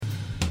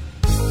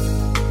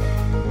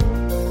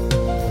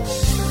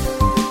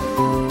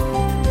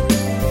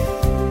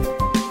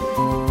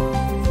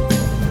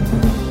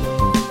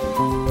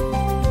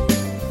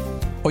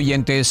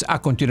oyentes, a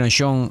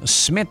continuación,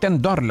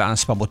 smeten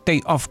dorlas para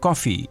botei of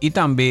coffee y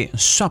también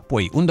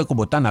Subway, onde que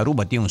botar na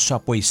Aruba tem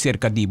Subway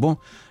cerca dibo,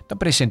 está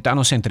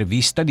presentando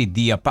entrevista di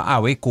dia pa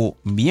awe con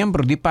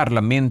Miembro di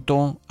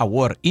Parlamento,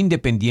 Award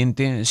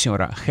Indepediente,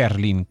 señora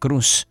Gerlien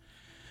Croes.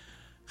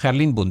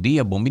 Gerlien, bom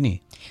dia, bom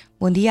bini.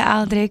 Bom dia,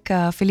 Aldrich.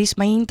 Feliz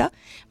mainta.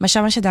 Mas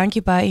chama se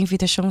danke pa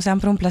invitação,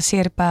 sempre um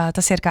prazer pa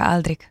estar cerca,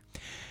 Aldrich.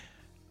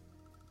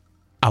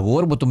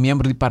 Agora, boto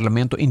Miembro di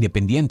Parlamento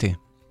Indepediente.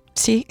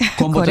 Sim,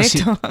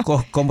 correto.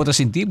 Como te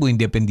sentir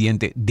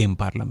independente do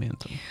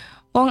Parlamento?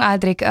 Bom,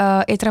 Aldrich,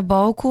 eu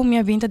trabalho com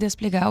minha vinda de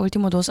explicar os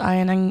últimos 2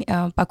 anos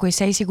para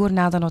conhecer seguro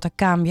nada não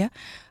cambia.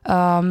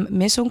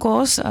 Mesmo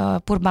coisa,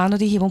 por bando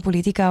de riba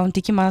política, um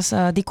tique mais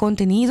de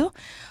conteúdo,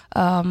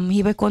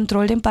 riba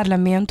controle do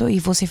Parlamento e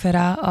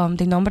vociferar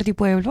do nome do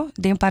povo,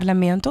 do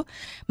Parlamento,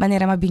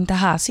 maneira mais bem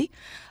hasi.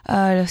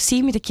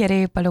 Sim, me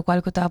quer para o qual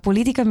está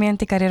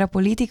politicamente, carreira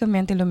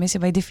politicamente, lo mesmo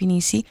vai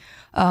definir-se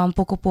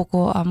pouco a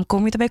pouco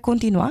como vai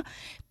continuar.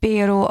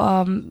 Pero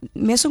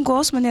mesmo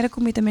coisa, maneira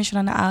como me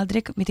mencionou na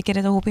Aldrich, me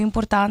quer dar roupa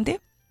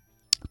importante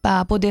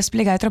para poder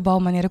explicar o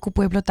trabalho, maneira que o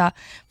povo está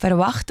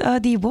verwacht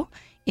dibo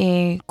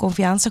e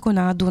confiança com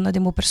a dona de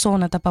uma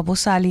pessoa, tá para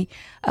você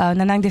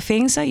na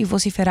defesa e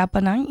vociferar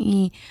para não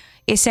e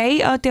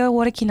sei até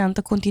agora que não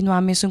tá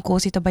continuar mesmo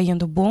coisa está bem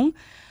bom.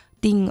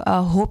 Tem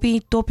hopi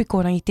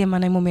tópico na tema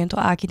no momento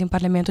aqui no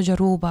Parlamento de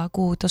Aruba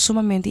que é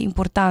sumamente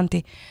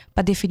importante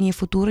para definir o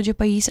futuro do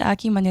país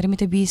aqui de maneira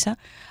muito bisa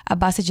a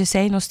base de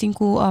sei nós temos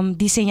que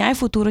desenhar o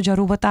futuro de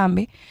Aruba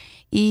também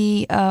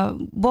e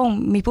bom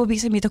me pode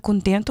bisa me tá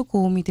contento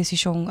com minha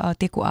decisão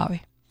teco ave.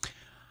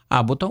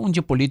 Bota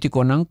dia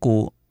político não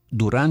que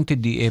durante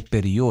o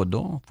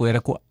período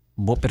fuera que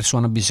boa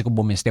pessoa bisa que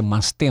bom este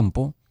mais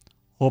tempo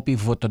hopi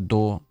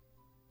votador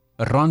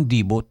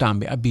Rondibo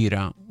também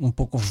abira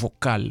pouco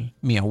vocal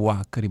minha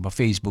wak riba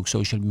Facebook,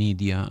 social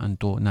media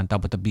anto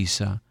nantaba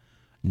tabisa.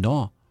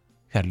 No,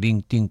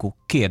 Gerlien tinko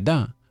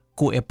queda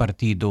ko é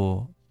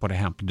partido, por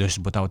exemplo, dos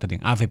botaw ta ding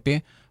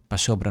AVP pa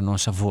sobra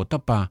nossa vota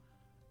pa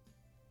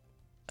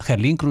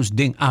Gerlien Croes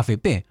ding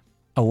AVP.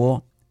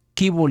 Awo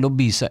kibo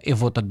lobisa e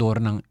votador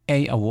ng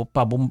awo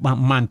pa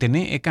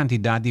mantene e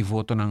candidato di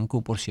voto ng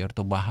ku por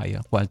cierto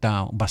bahaya, qual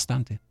ta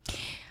bastante.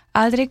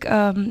 Aldrich,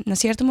 na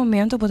certo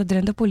momento, bota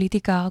dentro da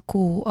política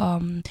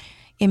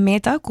que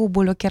meta que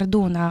bloquear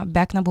dona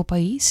back na bo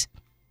país,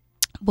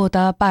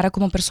 bota para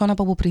como pessoa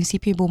para o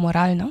princípio e bo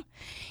moral, não?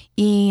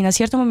 E na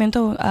certo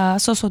momento,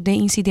 só de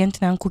incidente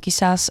não que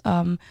quizás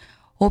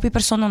outra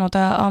pessoa não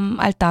está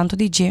al tanto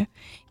de je,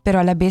 pero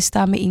a la vez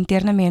também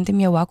internamente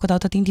minha wako dá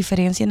tem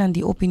diferença na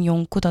de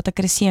opinião que está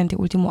crescente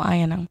último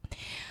ano não.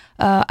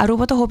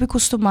 Aruba tá hopi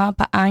costuma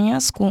pa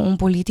anos com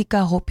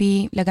política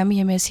hopi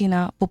lagami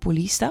na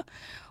populista,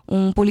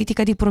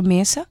 política de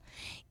promessa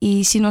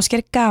e se nós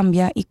quer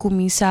cambiar e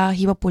começar a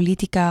riba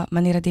política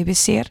maneira deve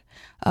ser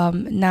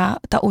na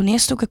tá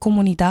honesto que a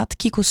comunidade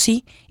que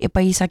cosi e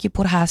país aqui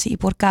por raça e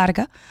por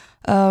carga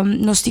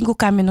nós temos que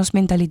cambiar nossa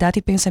mentalidade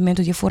e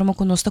pensamento de forma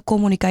que nós tá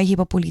comunicar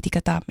riba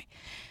política também.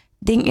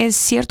 Tem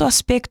certo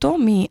aspecto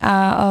me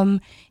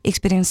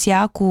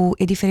experienciar com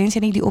a diferença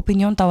de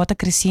opinião estava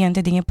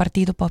crescente de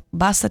partido por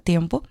bastante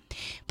tempo,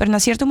 mas na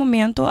certo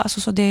momento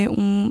sucedeu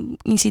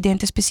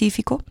incidente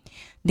específico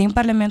dentro do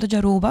Parlamento de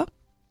Aruba,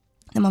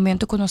 no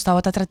momento que nós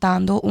estava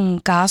tratando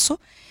caso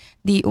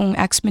de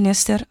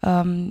ex-minister,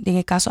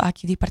 de caso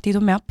aqui do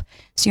partido MEP,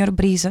 Sr.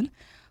 Brizen,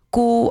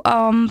 que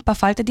para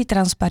falta de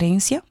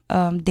transparência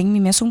dentro do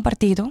mesmo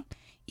partido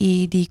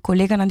e de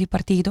colega no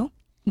partido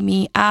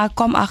me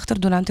kom achter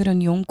durante a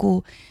reunião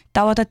que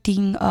estava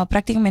tem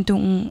praticamente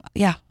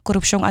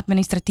corrupção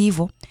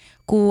administrativa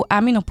que a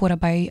mim não pode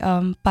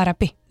para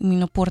pé, me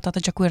não pode estar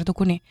de acordo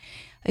com ele.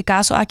 O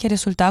caso aqui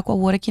resulta que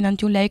agora que não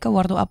tem lei que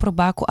guardo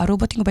aprovar que a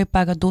Aruba tem que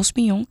pagar 2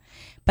 milhões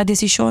para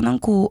decisão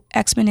que o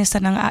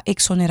ex-ministro não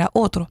exonera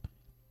outro.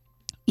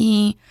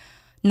 E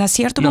na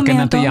certo momento... Lo que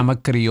não te chama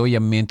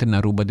criollamente na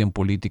Aruba de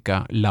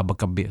política lava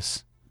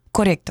cabeça.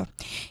 Correto.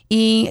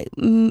 E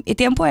o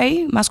tempo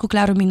aí, mas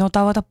claro, me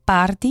notava da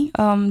parte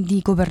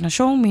de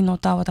governação, me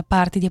notava da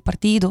parte de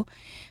partido,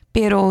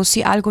 pero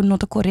se algo não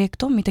está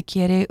correto, me te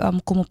quer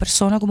como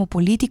pessoa, como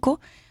político,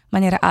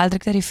 maneira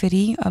Aldrich te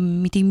referi,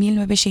 me tem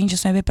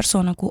 1909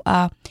 pessoas que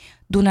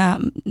na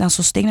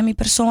sustém na minha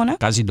pessoa.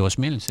 Quase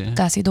 2.000, sim.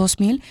 Quase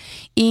 2.000.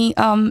 E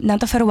não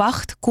está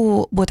verwacht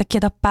que bota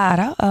queda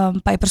para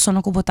a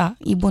pessoa que botar.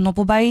 E não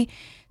pode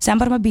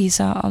sempre me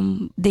bisa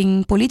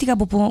de política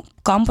por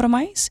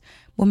compromisso,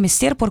 por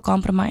mestre por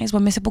compromisso,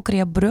 por mestre por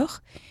criar brug,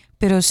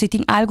 pero se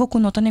tem algo que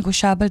não está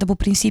negociável do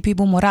princípio e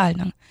moral,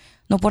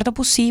 não pode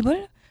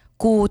possível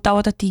que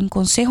tal tem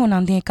conselho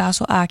não tem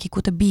caso aqui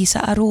que te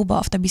bisa Aruba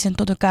ou te bisa em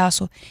todo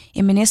caso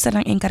e ministro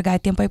não encarga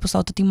tempo aí por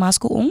tal tem mais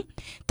que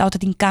tal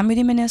tem cambio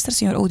de ministro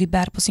senhor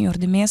Odiber para senhor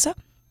de mesa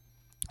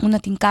uma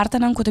tem carta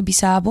não que te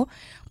bisabo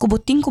que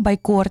botinho vai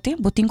corte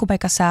botinho vai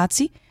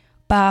cassação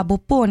para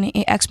bopone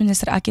e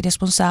ex-ministro aqui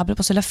responsável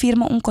para ela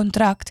firma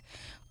contrato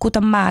que te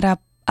mara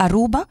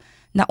Aruba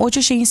na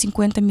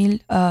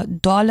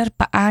 $850,000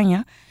 per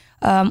ano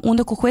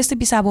Onde com este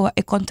bisabo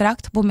é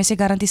contract, bom me se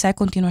garantizar a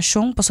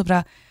continuação, para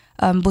sobre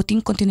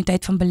botin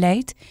continuïteit van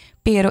beleid,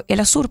 pero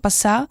ela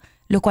surpassa,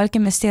 lo qual que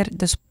mester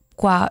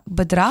qua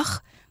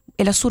bedrag,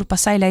 ela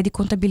surpassa a lei de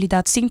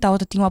contabilidade sem tal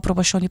tinha a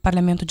aprovação do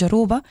Parlamento de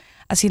Aruba,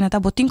 assim nata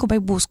botin que vai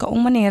buscar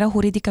uma maneira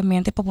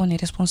juridicamente para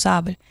poner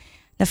responsável.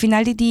 Na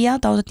final do dia,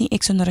 tal tinha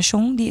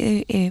exoneração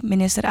de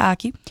ministro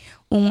aqui,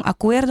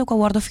 acordo que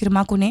acordo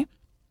firmar com ele,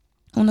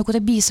 onde que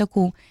bisa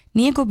que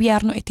nem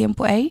governo é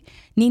tempo aí,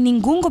 nem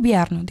nenhum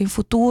governo de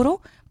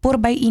futuro por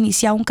vai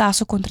iniciar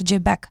caso contra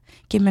Jebeck,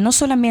 que não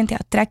somente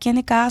atraque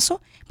no caso,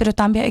 pero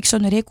também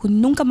exonerei que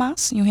nunca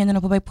mais o gente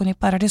não vai poner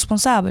para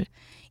responsável.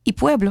 E o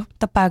pueblo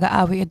te paga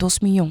a 2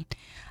 milhões.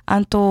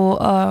 Então,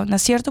 na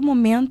certo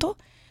momento,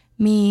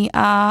 me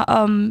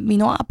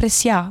não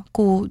apreciar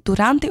que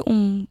durante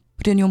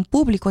reunião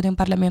pública do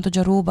Parlamento de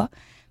Aruba,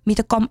 me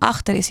te come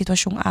achter a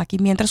situação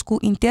aqui, mientras que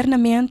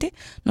internamente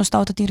nós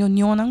estamos em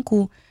reunião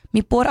que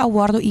me por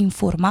aguardo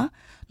informar,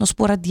 nós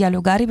por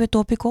dialogar e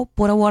tópico,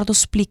 por aguardo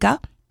explicar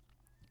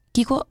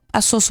que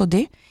a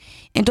sucede.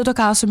 Em todo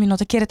caso, me não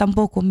te quer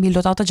tampouco me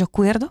lotar de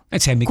acordo.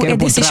 Me quer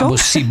encontrar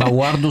se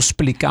aguardo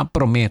explicar,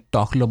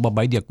 prometo, lo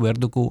babai de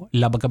acordo com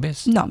lava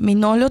cabeça. Não, me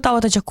não lotar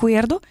de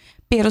acordo,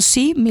 pero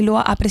sim me lo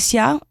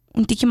apreciar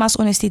tique mais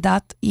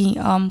honestidade e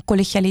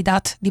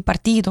colegialidade de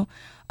partido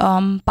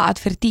para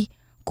advertir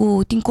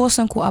que tem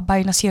coisas que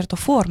abai na certa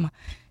forma.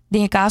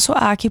 De caso,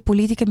 aqui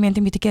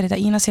politicamente me te quer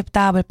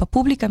inaceitável para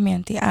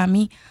publicamente a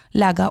mim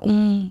laga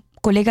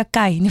colega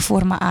cai de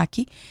forma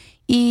aqui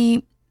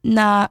e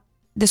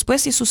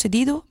depois de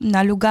sucedido,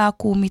 na lugar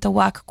que me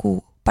tawak que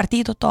o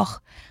partido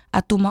toch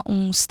a toma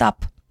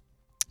step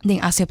de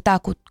aceitar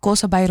que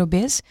coisa vai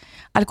robes,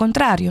 ao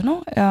contrário,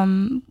 não?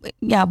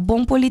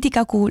 Bom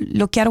política que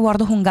lo quero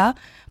guardar hunga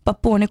para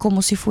pôr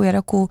como se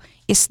fuera que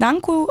estão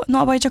que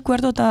não vai de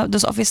acordo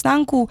dos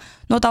estão que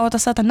não estava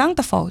a não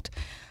tá falta.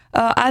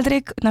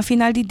 Aldrich, na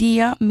final do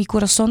dia, meu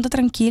coração está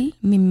tranquilo,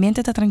 minha mente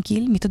está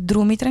tranquila, me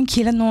dorme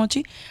tranquila à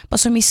noite,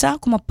 para me saber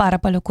como para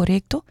o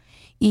correto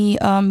e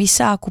me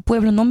sabe que o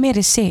povo não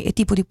merece esse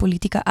tipo de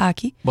política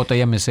aqui. Bota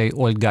já me sei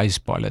old guys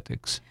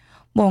politics.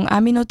 Bom,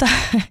 a mim não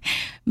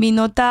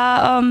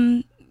está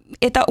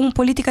é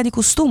política de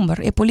costume,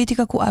 é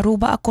política que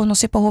Aruba a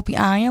conhece para hopi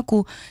anos,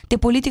 que te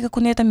política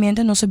que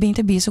netamente não se bem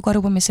te bisa que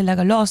Aruba me se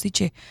lega los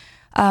dice.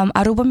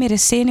 Aruba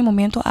merece no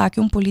momento aqui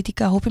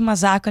política hopi mais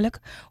zakelijk,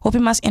 hopi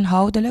mais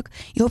inhoudelijk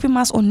e hopi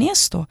mais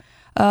honesto.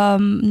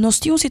 Nós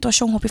tínhamos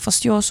situação hopi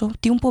fastidioso,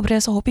 tínhamos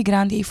pobreza hopi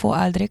grande e foi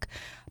Aldrich.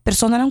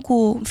 Persona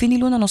que fim de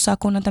luna não sabe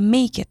como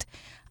make it.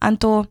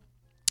 Então,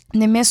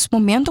 no mesmo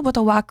momento,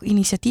 bota a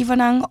iniciativa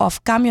ou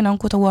cambio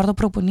que está guarda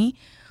proponi,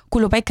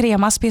 que vai criar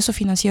mais peso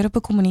financeiro para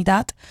a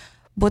comunidade,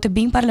 bota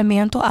bem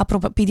parlamento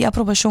pedir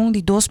aprovação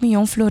de 2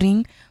 milhões de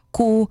florim,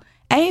 que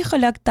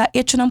eigenlijk está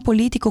hecho um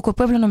político que o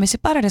povo não se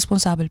para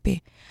responsável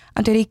pe.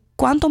 Então,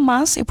 quanto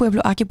mais o povo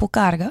aqui por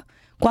carga,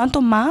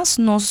 quanto mais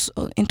nós,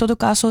 em todo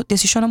caso,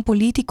 decisão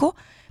político,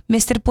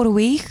 mestre por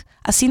weg,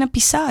 assim na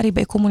pisar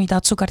ribe a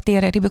comunidade sua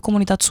carteira, ribe a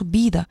comunidade sua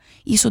vida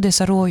e seu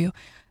desaroyo.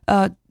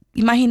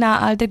 Imagina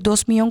Aldrich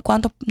 2 milhões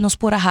quanto nos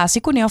por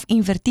fazer com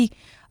invertir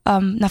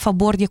na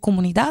favor da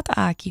comunidade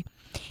aqui.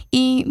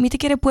 E me te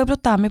quer o povo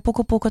também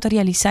pouco a pouco te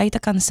realizar e te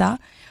cansar.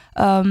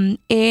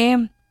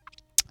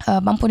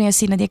 Vamos pôr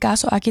assim, nesse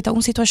caso, aqui está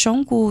uma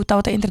situação que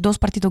está entre dois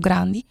partidos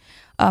grandes.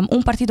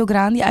 Partido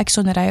grande a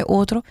exonerar o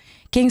outro.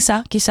 Quem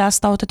sabe, quizás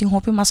está tem um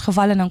pouco mais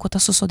revela não que está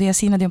sucedendo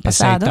assim no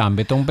passado. Essa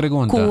também é uma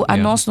pergunta. Que a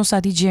nós não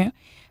sabe dizer.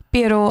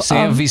 Pero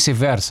se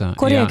vice-versa.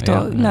 Correto.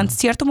 Em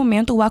certo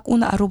momento, o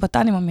uma Aruba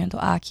está no momento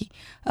aqui.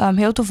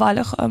 Heel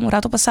toevallig,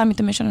 rato passado me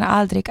também na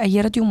Aldrich,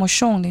 ayer tinha uma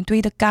moção de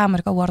Tweede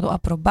Kamer que guardo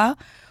aprovar,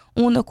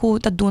 onde que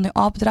dat doen een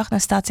opdracht naar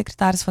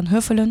staatssecretaris van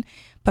Huffelen,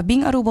 para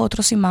bem Aruba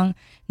outro simang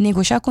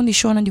negociar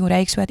condições de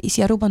Rijkswet e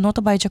se Aruba não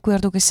vai de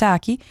acordo com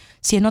isso,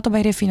 se não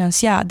vai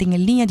refinanciar de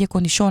linha de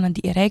condições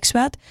de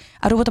Rijkswet,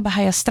 Aruba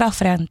vai a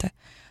strafrente.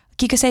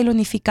 Que se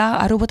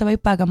unificar, Aruba vai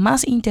pagar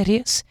mais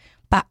interesse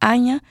para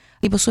anha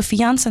e para sua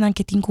fiança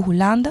que tem com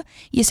Holanda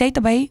e esse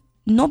também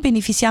não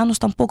beneficiar-nos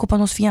tampouco para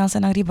nos fiança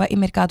na riba e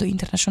mercado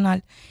internacional.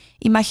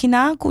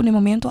 Imagina que no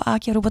momento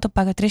aqui Aruba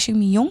paga 3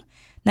 milhões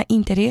na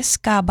interesse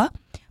caba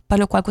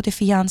para o qual te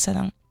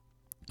fiança.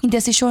 E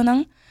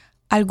decisão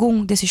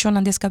algum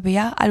decisão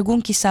descabellada,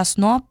 algum quizás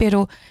não,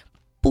 pero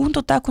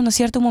ponto está que em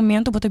certo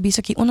momento você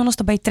visa que uno nos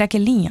vai treque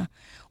linha,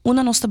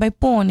 uno nos vai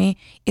pone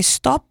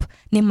stop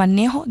no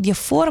manejo de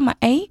forma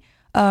aí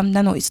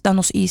da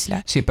nossa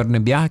isla. Sim, pero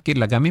no viaje aqui,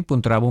 lá me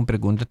encontrava uma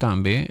pergunta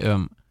também,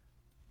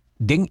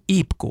 den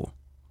IPCO,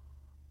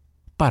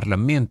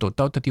 parlamento,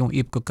 tal tinha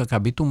IPCO que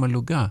acabou de um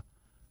lugar.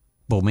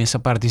 Bom, mas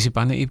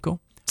participar no IPCO?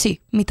 Sim,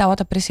 me estava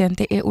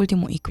presente é o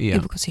último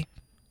IPCO, sim.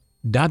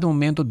 Dado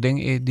momento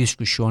den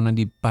discussão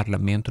de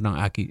parlamento não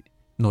aqui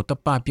nota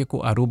papia que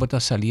Aruba está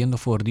saliendo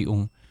fora de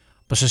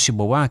para se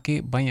boa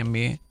que banha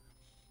me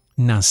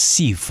na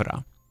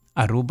cifra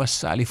Aruba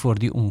sali fora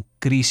de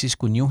crise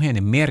com nenhum gente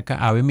merca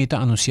a me tá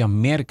anunciar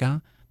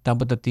merca tá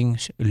bota tem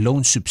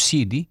loan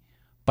subsídio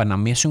para na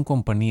mesma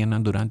companhia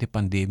durante a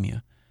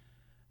pandemia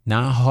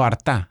Na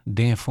horta,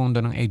 de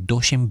fundo ng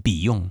 200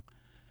 bilhão.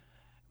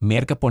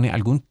 Merca pone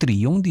algum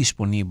trilhão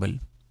disponível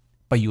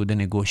para ajudar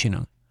negócio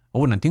não.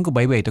 Ou não tem que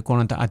vai ter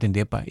quando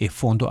atender para e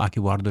fundo aqui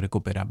guardo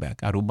recuperar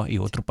back. Aruba e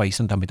outro país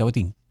também estava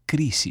em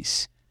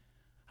crise.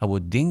 Abo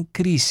den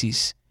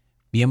crise,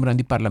 membro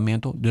do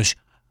parlamento, dus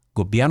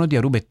governo de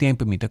Aruba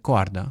tempo me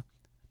acorda,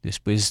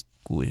 depois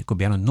o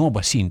governo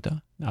nova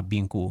cinta, a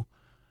bem que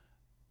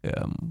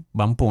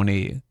vamos pôr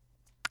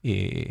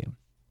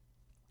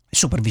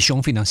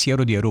supervisão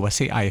financeira de Aruba,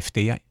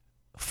 AFT,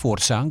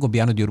 força, o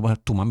governo de Aruba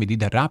toma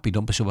medida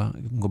rápida, para o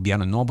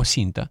governo nova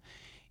cinta,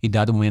 e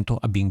dado momento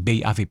a bem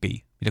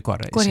AVP, me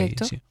acorda?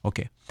 Correto.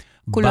 Ok.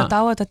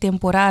 Kulatawa está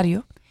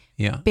temporário,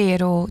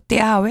 pero te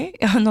ave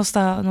não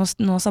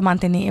está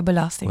mantendo a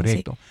belasting.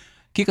 Correto. O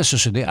que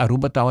sucede?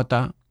 Aruba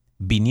está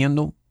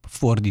vindo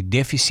for de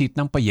déficit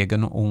não para chegar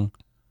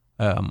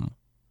a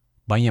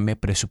banha me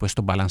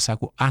presupuesto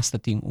balançado hasta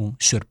tem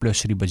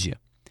surplus ribagia.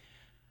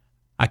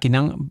 Aqui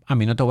não, a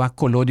mim não está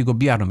colo de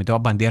governo, me está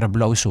bandeira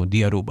blau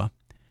de Aruba.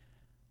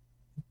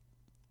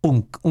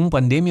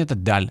 Pandemia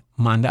tal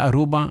manda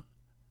Aruba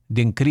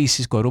de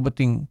crise, que Aruba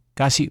tem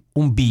quase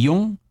 1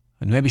 bilhão,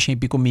 900 e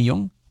pico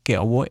milhão, que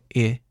awo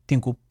tem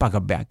que pagar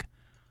back.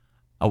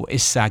 Awo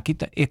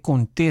sakita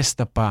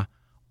contesta para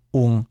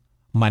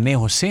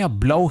manejo seja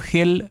blau,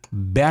 gel,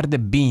 verde,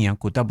 binha,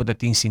 que está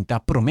botando sinta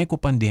promeco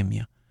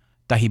pandemia.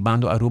 Está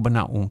ribando Aruba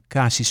na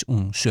quase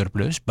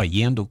surplus,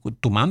 bayendo,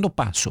 tomando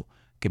passo,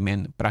 que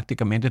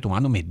praticamente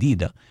tomando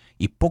medida,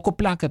 e pouco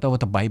placa está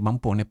botando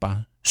pone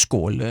para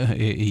escola,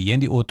 e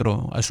de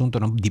outro assunto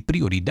de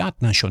prioridade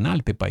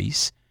nacional para o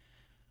país.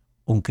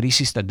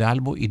 Crise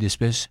estatal e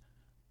depois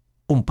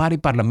par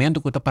parlamento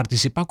que está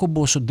participando com o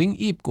bolso din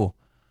IPCO.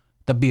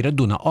 Está vira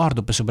duna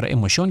ordem sobre a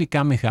emoção de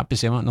Câmara,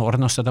 pensamos na hora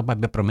nós está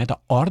para prometa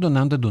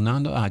ordenando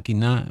donando aqui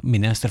na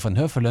ministra van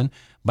Huffelen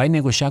vai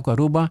negociar com a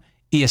Aruba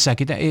e essa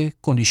aqui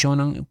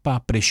condicionam para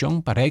pressão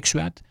para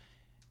Rijkswet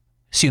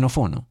se não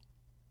for não.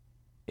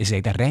 Esse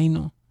é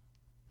reino.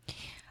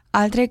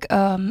 Aldrich,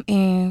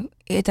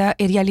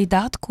 é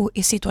realidade que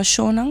a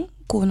situação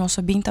que nós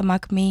binta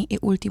makme e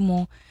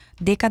último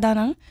década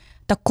não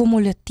está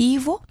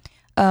cumulativo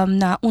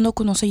na uno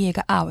que nós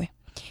chega a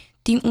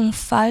tem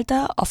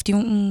falta of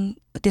tem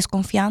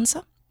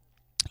desconfiança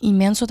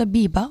imenso da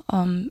biba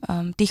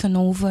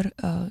tegenover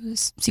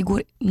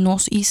seguro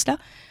nos isla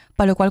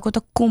para o qual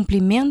está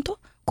cumprimento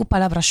com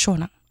palavra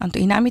chona.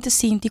 Então inamita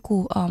sinti que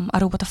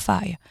Aruba ta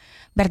faia.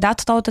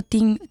 Verdade tá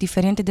tem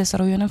diferente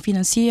desaroyo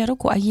financeiro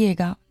que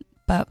chega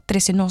para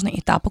três nós na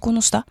etapa que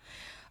nós está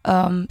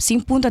sem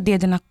ponta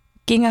de na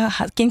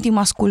quem tem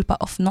mais culpa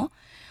ou não.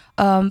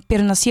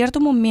 Pero na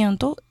certo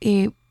momento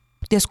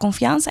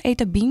desconfiança é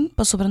também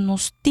para sobre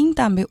nós tem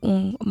também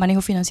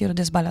manejo financeiro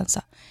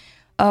desbalança.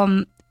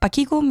 Para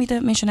que eu me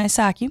mencionar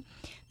isso aqui,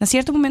 na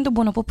certo momento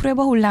bom para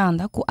prova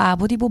Holanda que a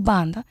abo de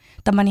banda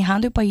está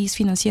manejando o país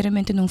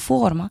financeiramente de uma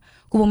forma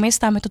que o mês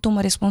também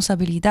toma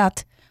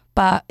responsabilidade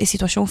para a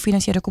situação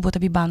financeira que bota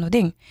bibando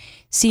den.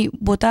 Se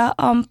bota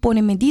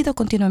põe medida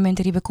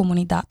continuamente ribe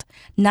comunidade,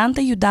 não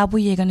te ajuda a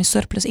chegar no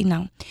surplus e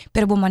não,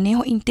 pero o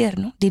manejo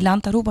interno de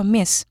lantaruba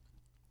mês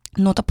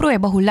não está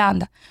prova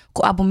Holanda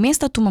que a mês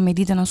está toma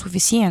medida não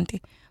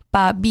suficiente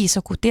para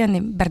bisa que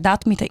tem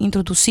verdade me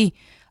introduzir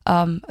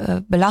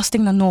belasting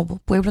na novo,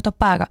 pueblo está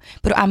paga,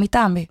 pero a mim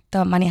também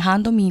está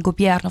manejando mi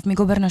governo, mi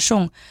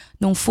governação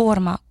de uma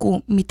forma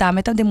que mi também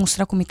está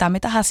demonstrar que mi também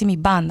está fazendo mi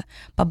banda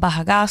para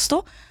baixar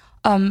gasto.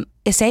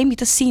 Esse aí me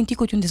está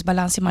sentindo que um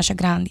desbalance mais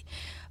grande.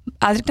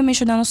 Aldrich também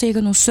não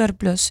chega no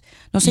surplus.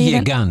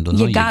 Chegando.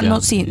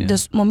 Sim, do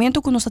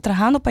momento que nós estamos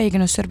trabalhando para chegar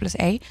no surplus,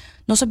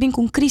 nós sabemos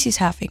com crise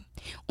having.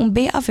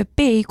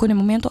 BAVP, com o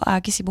momento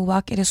aqui, se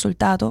boa que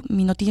resultado,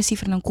 me não tinha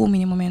cifra não como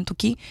no momento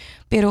aqui,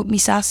 pero me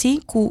sabe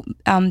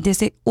que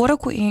desde a hora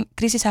que a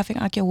crise having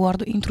aqui a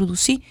guardo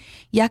introduzir,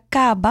 e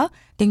acaba,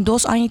 tem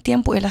 2 anos de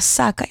tempo, ela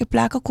saca e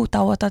placa que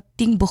está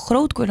tem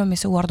begroot, que ela me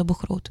se guarda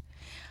begroot.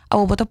 A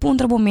bota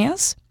pontra bom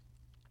mês,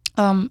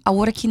 a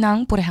hora que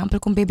não, por exemplo,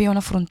 com BBO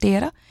na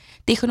fronteira,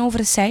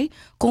 tegenover zij,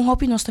 com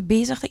hopi nós está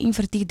bezig te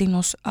invertir em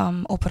nos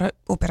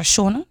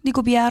operações de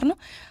governo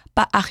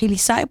para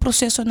agilizar o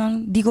processo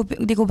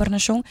de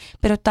governação,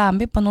 pero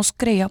também para nós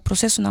criar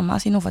processo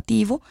mais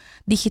inovativo,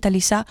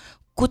 digitalizar,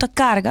 que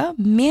carga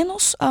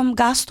menos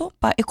gasto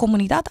para a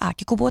comunidade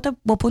aqui, que pode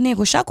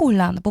negociar com a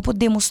Holanda, pode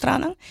demonstrar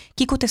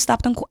que o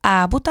estado com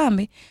a abo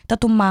também está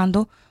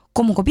tomando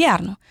como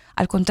governo.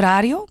 Al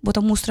contrário, bota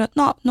mostra,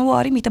 não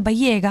worry, me vai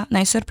chegar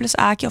na surplus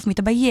aqui, ou me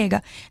vai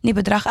chegar no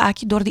bedrag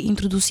aqui door de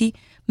introduzir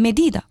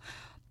medida.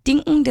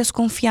 Tem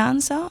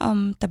desconfiança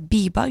da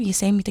biba, e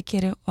sei me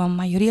quer a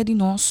maioria de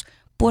nós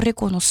por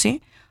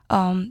reconhecer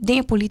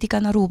de política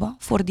na Aruba,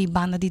 for de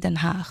banda de Den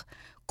Haag.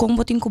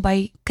 Como tem que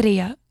vai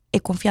criar a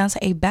confiança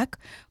e back,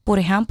 por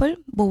exemplo,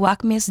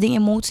 boak mes de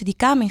emotie de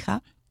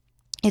Câmara,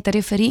 e te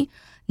referir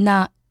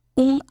na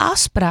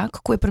afspraak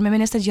que o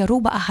primeiro-ministro de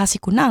Aruba a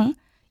hasikunang,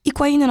 e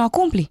que ainda não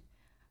cumpre.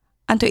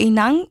 Então, e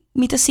não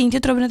me está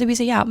sentindo trabalhando de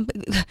dizer,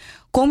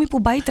 como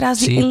vai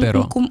trazer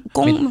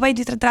como vai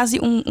trazer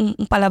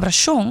palavra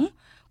chão,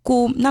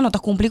 ku na nota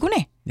cumpri com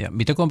né. Yeah,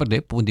 mita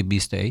compreende ponto de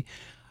vista aí.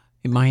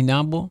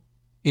 Imaginabo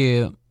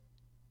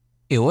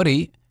ora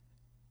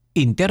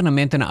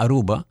internamente na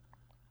Aruba,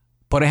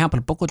 por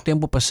exemplo, pouco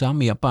tempo passado,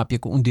 minha papi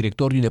com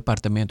diretor do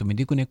departamento me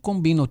disse que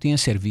combino tinha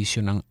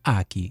serviço nan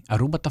aqui.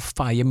 Aruba tá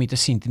falha, me tá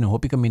sentindo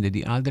hopicamente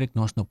de Aldrich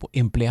nós não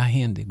podemos emplear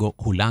gente, go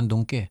hulando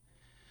um que.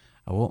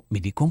 Me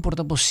disse como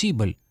é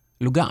possível.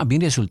 Lugar a bem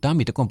resultado,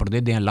 me te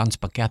compreender de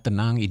landspaquete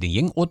nan e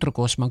de outra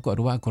coisa, mas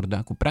Aruba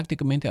acordar que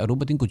praticamente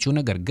Aruba tem que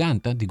na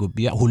garganta, digo,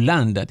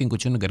 Holanda tem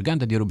que na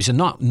garganta de Aruba,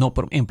 não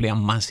por emplear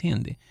mais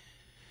gente.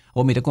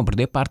 Ou me te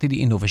compreender parte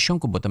de inovação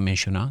que você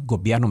mencionar,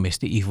 governo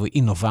meste e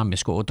inovar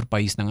mais com outro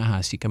país na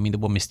assim que me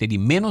meste de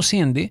menos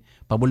gente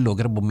para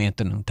lograr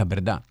momento não tá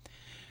verdade.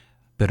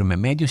 Pero me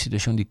medio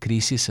situação de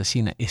crise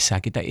assim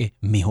essa que tá é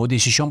melhor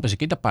decisão para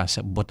que tá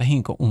passa, bota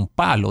hinco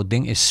palo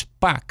den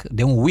spark,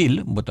 den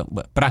wheel, bota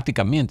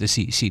praticamente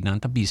se não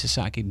tá bisa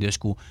saque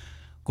desco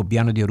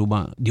governo de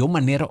Aruba de uma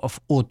maneira ou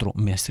outra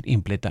mestre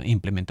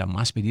implementa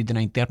mais medida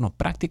na interno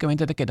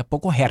praticamente até que tá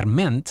pouco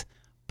herment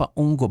para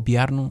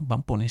governo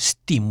vamos pôr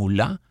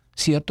estimular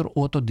certo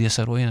outro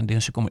desenvolvimento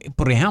dentro como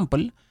por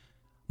exemplo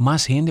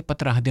mais gente para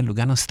trabalhar em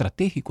lugar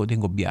estratégico do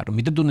governo.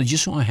 Me dá um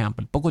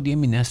exemplo, pouco de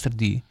ministro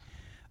de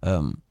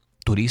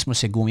turismo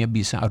segundo minha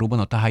bisa Aruba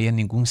não está havendo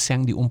nenhum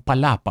sangue de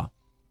palapa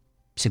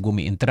segundo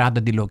minha entrada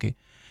de lo que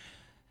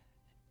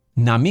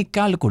na mi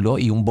cálculo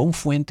e bom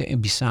fuente é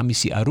bisa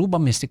se Aruba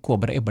me se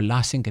cobra é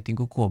belasting que tem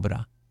que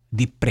cobrar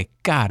de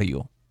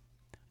precário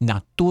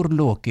na tur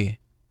lo que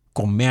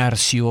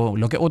comércio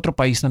lo que outro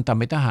país não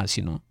também está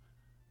fazendo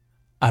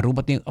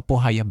Aruba tem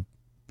apoia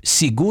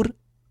seguro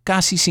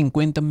quase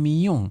 50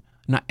 milhões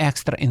na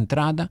extra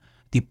entrada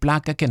de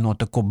placa que não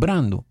está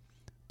cobrando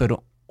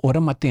pero ora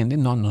matende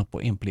não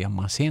pode emplear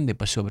mais gente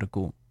para sobre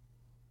que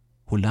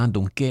Holanda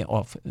que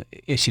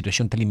a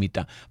situação te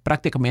limita.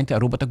 Praticamente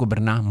Aruba está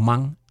governar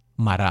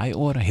marai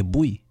ora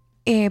rebui.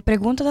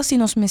 Pergunta se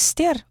nós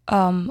mester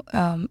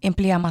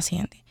emplear mais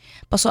gente.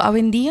 Passo a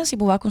em dia se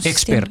boa com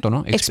experto,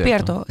 não?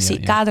 Experto,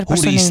 sim, cada pessoa.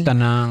 Jurista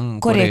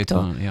não,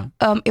 correto. Yeah.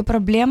 O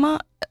problema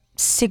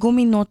segundo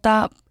me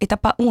nota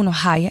etapa 1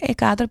 haya é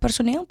cada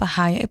personeel para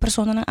haya é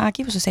pessoa na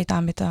aqui você sei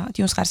também tá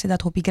tem uma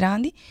escassidade muito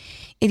grande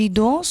e de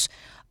 2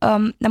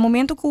 no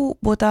momento que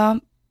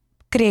você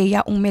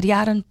cria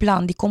melhor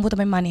plano de como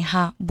também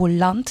manejar o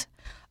land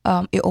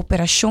e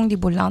operação de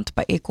land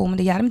para como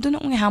de jaar. Me dou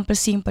exemplo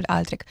simples,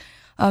 Aldrich.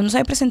 Nós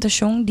a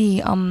apresentação do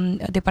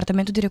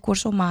Departamento de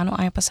Recursos Humanos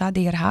ano passado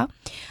de jaar,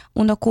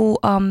 onde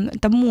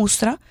que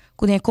mostra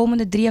que de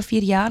komende 3 a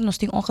 4 jaar nós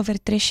temos ongeveer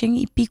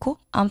 300 e pico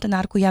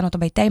ambtenaren que já não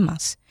também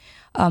temas.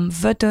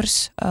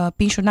 Vutters,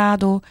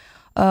 pensionado,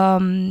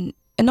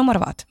 e não mais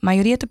wat,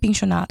 maioria é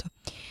pensionado.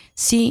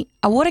 Se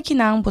agora que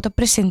não pode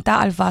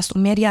apresentar ao vasto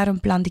melhor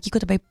plano de que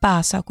também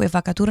passa com a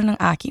vacatura não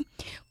aqui,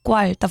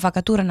 qual a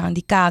vacatura não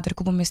de cadre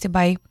como me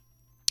vai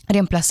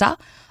reemplazar,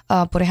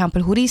 por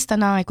exemplo, jurista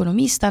não,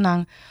 economista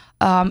não,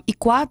 e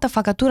qual a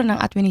vacatura não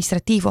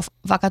administrativa,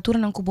 vacatura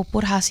não que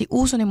por hasi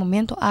uso no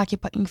momento aqui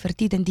para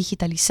invertir em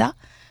digitalizar,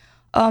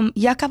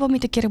 e acaba me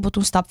querer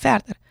botar stap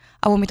verder.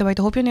 Agora me vai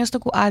te hoop nesta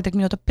que Aldrich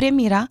me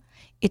premira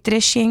e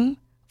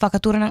 300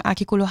 vacatura não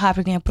aqui que lo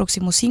have nos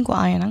próximos 5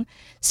 anos,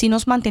 se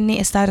nós manter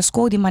esta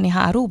escola de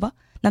manejar Aruba,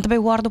 não também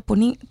guarda por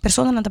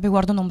pessoa não também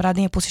guarda nombrada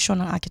em posição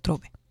aqui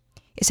trobe.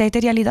 Essa é a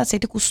realidade, essa é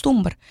a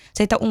costume,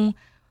 essa é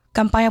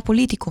campanha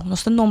política,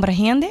 nós nombra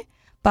gente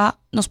para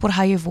nós por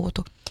raio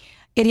voto.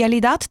 A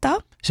realidade tá?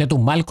 Esse é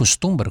mal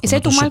costume, esse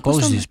é mal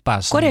costume.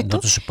 Correto.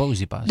 Não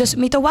suppose passa. Dus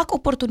met een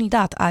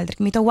oportunidade, Aldrich,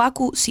 met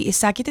een se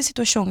essa aqui a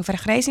situação, e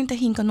vergrijzing te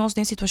hinken nós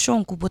den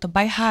situação que bota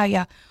bij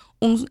haia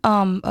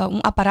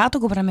aparato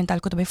governamental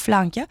que também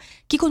flanquea,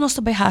 que nós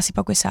também hasi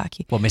para coisa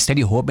aqui. O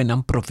Ministério Jovem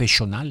não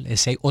profissional,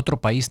 esse é outro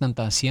país não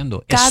está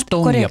haciendo.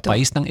 Estônia,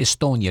 país não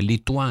Estônia,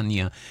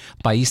 Lituânia,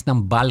 país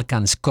não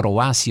Balcãs,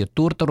 Croácia,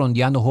 turta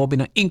rondeando jovem,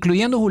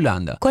 incluindo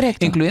Holanda.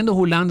 Correto. Incluindo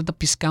Holanda, está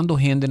piscando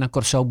gente na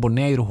Corsão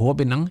Boneiro,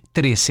 jovem não,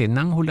 13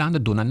 não Holanda,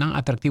 dona não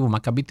atrativo, mas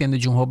acabei tendo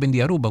de jovem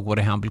de Aruba, por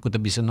exemplo, que está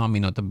bisa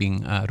nome não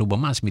também Aruba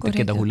mais, me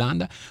queda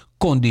Holanda,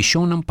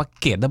 condicionam para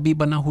queda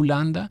biba na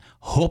Holanda,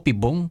 hopi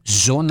bom,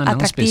 zona não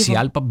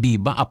especial para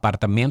biba,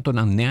 apartamento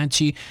na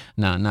Nechi,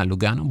 na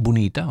Lugano,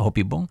 bonita,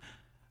 hopi bom.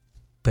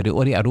 Pero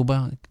ori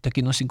Aruba,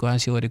 aqui nós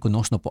quase ori que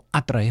nós não pode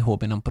atrair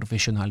jovem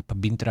profissional para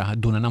vir trabalhar,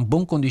 dona não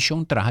bom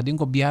condição, trabalhar em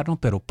governo,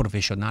 pero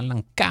profissional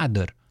não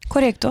cadre.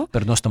 Correto.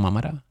 Pero nós estamos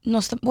mará.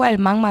 Nós well,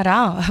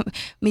 mará.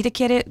 Me te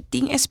quer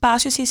tem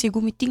espaço se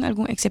seguro me tem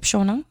alguma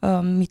exceção não?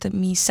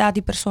 Me sa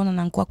de pessoa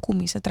não com a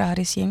comissão trabalhar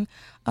recém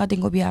de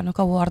governo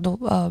que guardo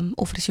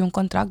oferecer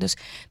contrato, dus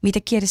me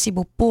te quer se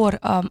por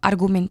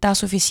argumentar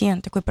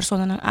suficiente que a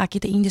pessoa não aqui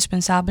é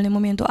indispensável no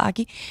momento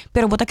aqui,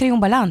 pero bota criar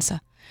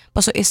balança.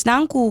 Passo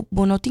não que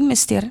não tem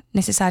mester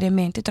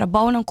necessariamente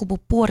trabalho não que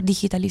por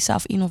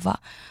digitalizar e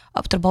inovar,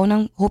 trabalho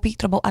não hopi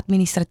trabalho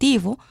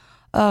administrativo.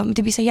 Me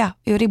te bisa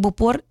eu ribo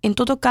por em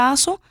todo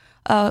caso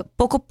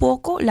pouco a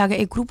pouco laga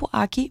o grupo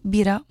aqui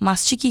vira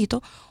mais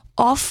chiquito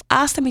of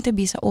hasta me te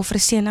bisa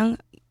oferecendo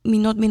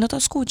minuto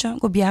escucha,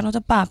 governo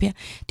da papia,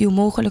 die een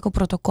mogelijke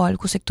protocol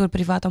com o sector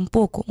privado um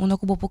pouco, onde o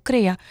povo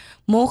cria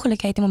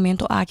mogelijkheid in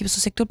momento aqui, so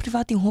o sector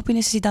privado tem roupa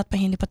necessidade para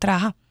gente para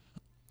trabalhar.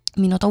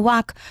 Minuto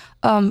wak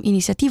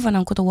iniciativa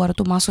não que agora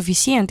tomar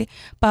suficiente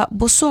para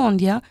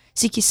bosondia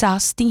se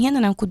quizás tem gente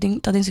não que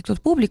está no sector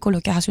público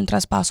lo que hace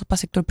traspasso para o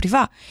sector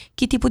privado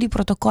que tipo de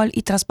protocolo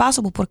e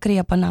traspasso por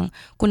criar para não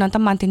que não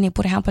manter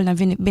por exemplo na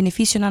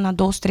benefício na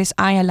 2-3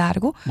 anos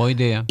largo boa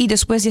ideia e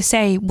depois de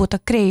sei bota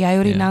criar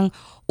eu não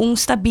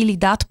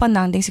stabilidade para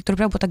não no sector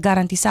privado bota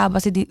garantizar a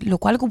base de lo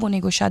qual que vou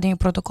negociar em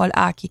protocolo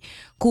aqui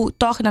que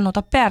torna não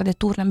perde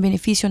turno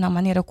benefício na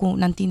maneira que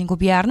não tem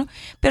governo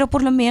pero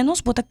por lo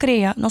menos bota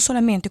criar não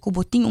somente que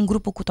botin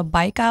grupo que está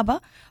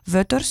baicaba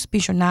voters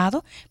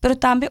pensionado pero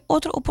também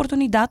outra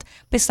oportunidade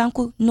pensando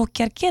que não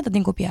quer queda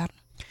do governo.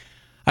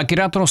 Aqui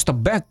nós está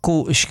back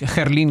com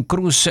Gerlien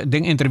Croes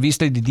em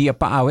entrevista de dia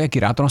para a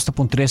aqui nós está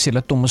ponto se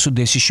ela toma sua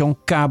decisão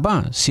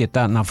caba se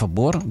está na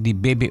favor de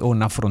BBO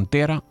na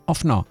fronteira ou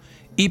não.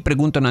 E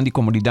pergunta na de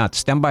comunidade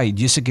standby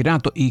diz aqui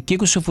e que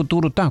o seu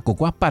futuro está com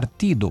qual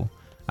partido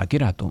aqui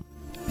rato.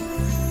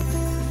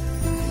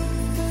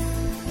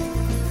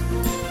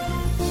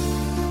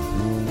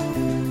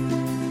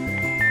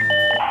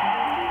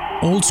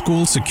 Old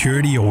school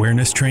security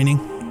awareness training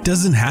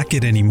doesn't hack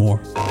it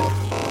anymore.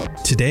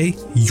 Today,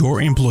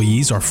 your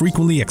employees are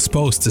frequently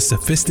exposed to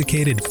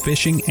sophisticated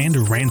phishing and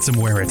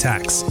ransomware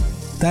attacks.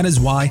 That is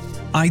why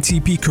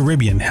ITP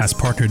Caribbean has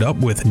partnered up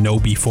with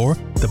KnowBe4,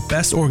 the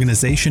best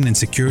organization in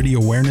security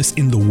awareness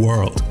in the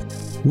world.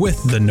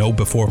 With the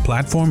KnowBe4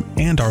 platform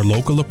and our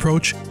local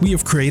approach, we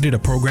have created a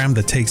program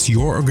that takes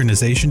your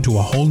organization to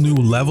a whole new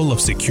level of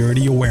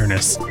security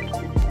awareness.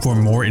 For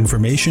more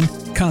information,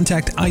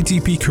 contact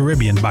ITP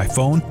Caribbean by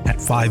phone at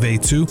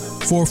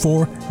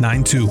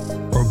 582-4492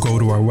 or go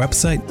to our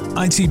website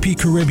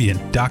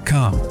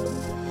itpcaribbean.com.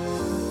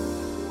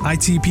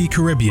 ITP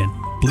Caribbean.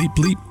 Bleep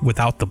bleep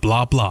without the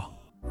blah blah.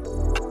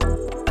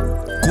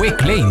 Quick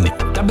Lane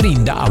te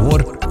brinda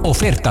ahora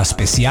oferta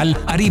especial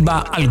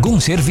arriba algún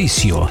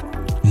servicio.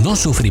 No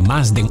sufrí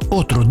más de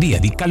otro día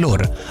de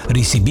calor.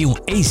 Recibí un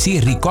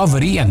AC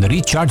Recovery and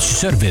Recharge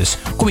Service,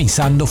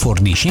 comenzando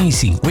por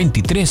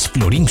 153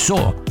 florin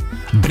so.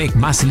 Break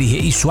más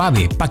ligero y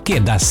suave para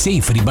quedar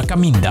safe riba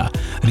caminda.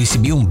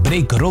 Recibí un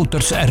Break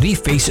Rotors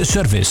Reface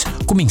Service,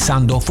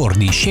 comenzando por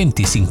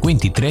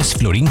 153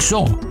 florin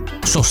so.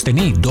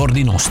 Sostenidor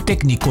de nos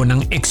técnico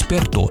nan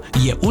experto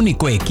y el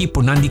único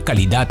equipo nan de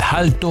calidad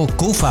alto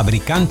que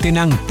fabricante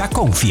nan ta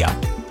confia.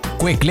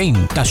 Quick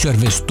Lane ta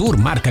service tour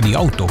marca de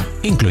auto,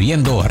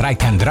 incluyendo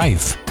right hand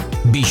drive.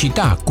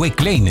 Visita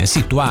Quick Lane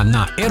situada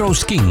na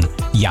Eroskin.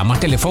 Llama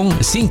teléfono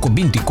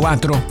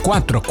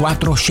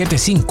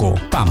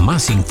 524-4475 para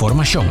más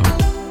información.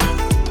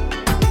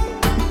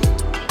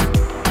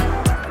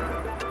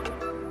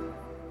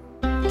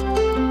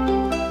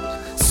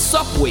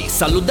 Subway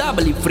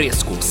saudável e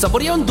fresco.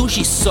 Saboreia um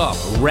duche sub,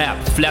 wrap,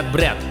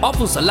 flatbread ou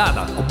uma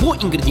salada com bom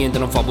ingrediente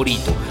no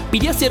favorito.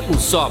 Podia ser um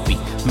Subway.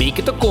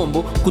 Make it a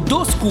combo com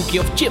 2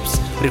 cookies of chips,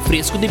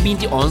 refresco de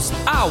 20 ons,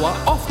 água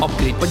ou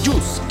upgrade para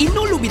juice. E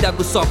não olvidar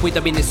que o Subway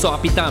também é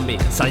sopa também.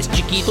 Size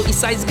chiquito e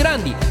size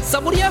grande.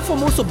 Saboreia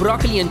famoso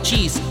broccoli and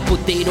cheese,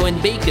 potato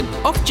and bacon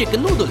ou chicken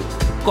noodle.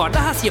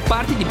 Corda hacia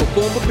parte de seu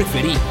combo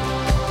preferido.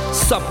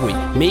 Subway,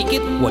 make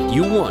it what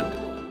you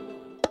want.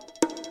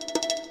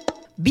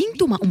 Bing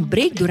toma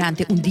break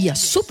durante dia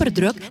super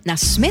druk na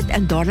Smith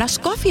 & Dorla's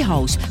Coffee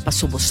House para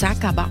sobosar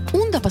acaba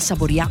para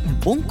saborear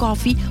bom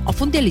coffee ou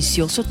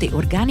delicioso té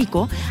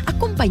orgânico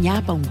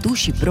acompanhado por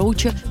douche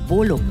broodje,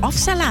 bolo ou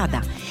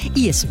salada.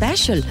 E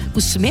special, o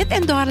Smith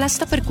 & Dorla's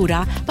está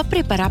procurar para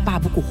preparar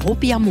para com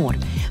hope e amor.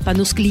 Para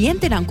nos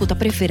clientes que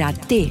preferem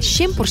té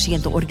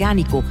 100%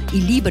 orgânico e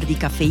livre de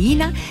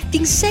cafeína,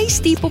 tem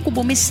 6 tipos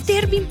como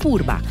mister bem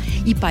purba.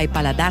 E para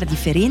paladar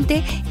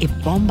diferente é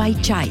Bombay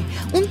Chai,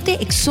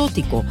 té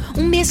exótico,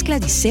 mescla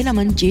de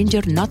cinnamon,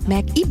 ginger,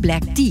 nutmeg e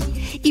black tea.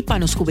 E para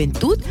nos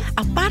juventude,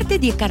 a parte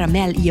de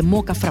caramel e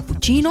mocha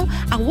frappuccino,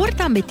 agora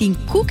também tem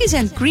cookies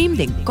and cream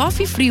de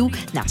coffee frio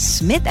na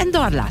Smith &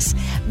 Dorla's.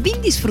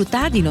 Vem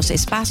desfrutar de nosso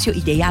espaço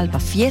ideal para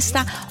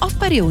fiesta ou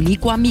para reunir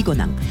com amigos.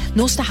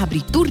 Nós está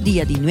abrindo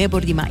dia de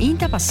 9 de manhã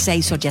para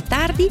 6 da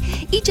tarde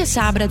e de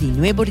sábado de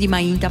 9 de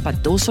manhã para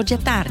 2 da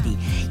tarde.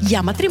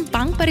 Llama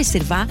Trempang para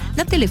reservar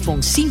na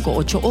telefone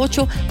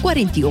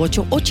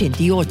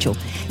 588-4888.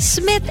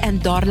 Smith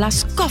 &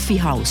 Dorla's Coffee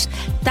House.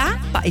 Tá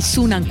para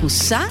esunan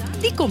kusa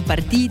de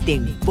compartir de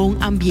bom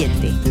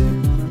ambiente.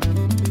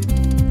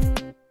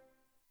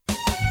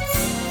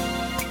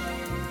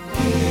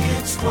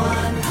 It's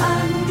 100.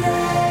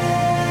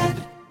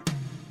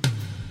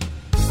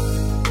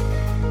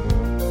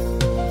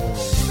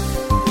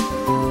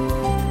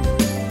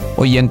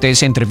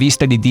 Oyentes,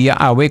 entrevista de día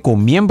hoy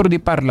con miembro de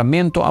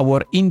Parlamento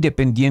ahora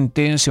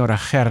independiente, señora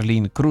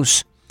Gerlien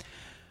Croes.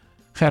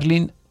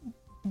 Gerlien,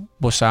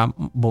 vos ha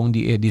bon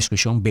di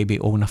discussione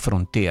BBO na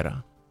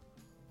frontiera.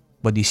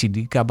 Vos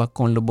decidi acaba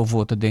con lo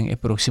voto en la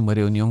próxima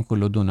reunión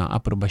con lo de una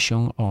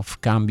aprobación o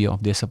cambio o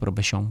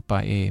desaprobación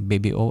para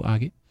BBO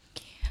aquí?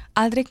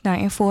 Aldrich na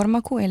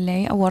informa que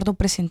ele aguardo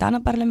apresentar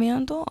no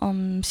parlamento,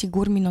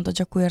 seguro me não está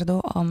de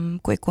acordo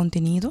com o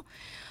conteúdo.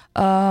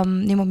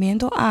 No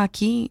momento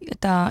aqui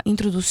está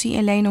introduzir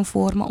a lei na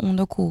forma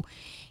onde que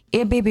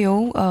e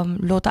BBO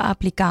lota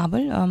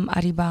aplicável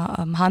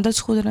arriba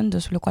handelsgoederen,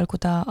 dus lo qual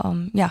está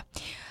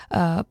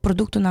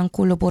produto não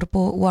colabor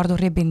por guardo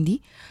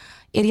rebendi.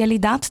 In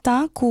realidade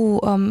está que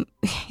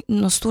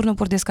nos turno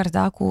por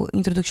descartar que a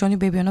introdução de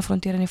BBO na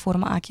fronteira de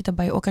forma aqui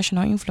também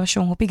ocasionou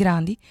inflação muito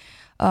grande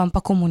para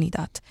a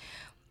comunidade.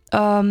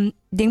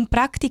 Den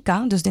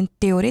prática, dus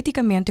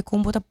teoreticamente,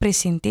 como está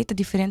presente, é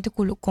diferente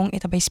com e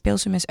também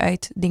speelsumes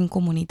uit den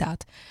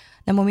comunidade.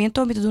 No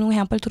momento, me dou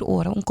exemplo por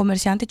hora,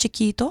 comerciante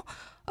chiquito,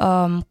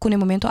 com no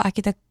momento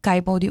aqui está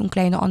caibo de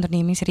kleine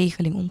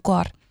ondernemingsregeling,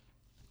 cor.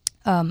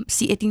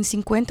 Se é tem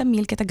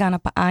 50.000 que está ganha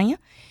para ano,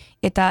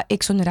 está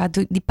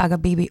exonerado de pagar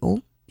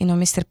BBO e não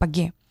mister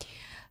pagar.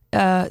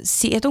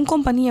 Se é uma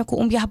companhia que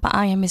viaja para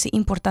ano, mas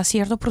importa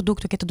certo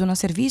produto que está dando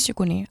serviço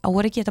com ele,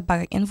 agora que está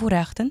paga em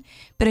voorrechten,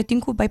 pero tem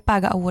que vai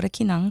pagar agora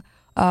que não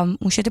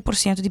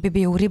 7% de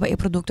BBO riba e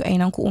produto e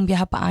não que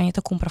viaja para ano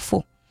está compra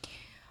fo.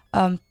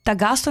 Ta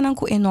gasto não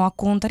que não a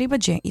conta riba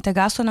je, e ta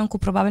gasto não que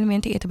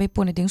provavelmente e também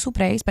põe em seu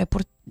preço, vai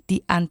por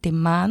de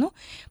antemano,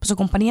 pois a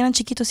companhia não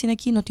chiquito assim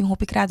aqui não tem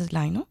hopi credit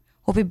line, não?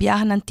 Hopi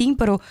viaja não tem,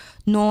 pero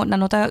não na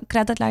nota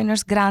credit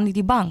liners grande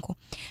de banco.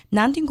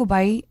 Não tem que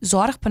vai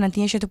zorg para não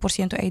ter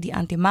 7% aí de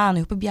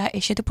antemano, hopi viaja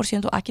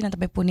 7% aqui não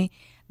também põe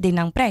de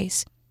não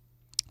preço.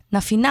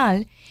 Na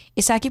final,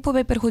 esse aqui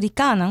pode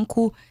perjudicar não que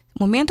o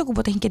momento que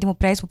você tem o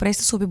preço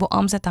sobe, o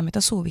omzet também está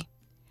subi.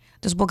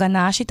 Dus bo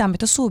ganache também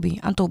está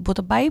subi. Então,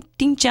 bota vai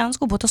tem chance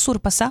que bota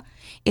surpassa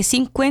e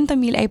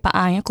 50.000 aí para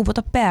ano que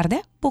bota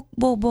perde,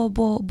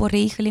 bo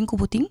regeling que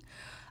botin.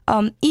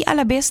 E a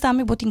la vez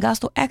também botin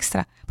gasto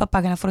extra para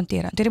pagar na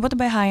fronteira. Então, bota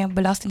vai haya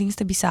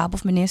belastingdiensten bisab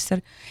of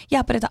minister,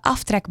 ja, para het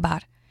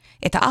aftrekbaar.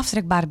 Het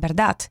aftrekbaar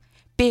verdade.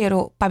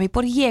 Pero para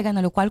por llegar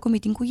na lo qual que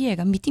meeting que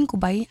llega, meeting que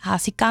vai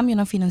hasi cambio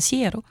na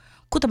financiero,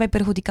 que também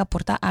perjudica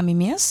porta a mi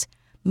mes,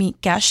 mi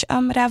cash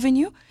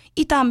revenue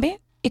e também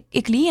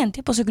e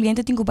cliente, pois o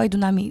cliente tem que vai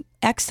donar mi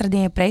extra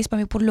de preço para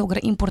me por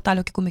lograr importar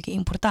o que como que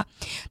importar.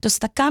 Então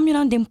está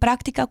caminhando de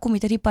prática como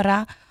te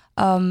para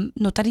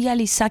notar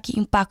realizar que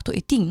impacto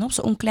e tem, não?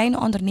 So kleine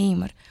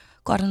ondernemer,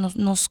 quando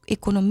nos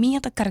economia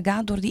está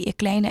carregada door die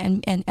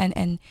kleine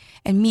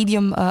en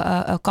medium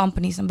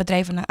companies en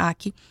bedrijven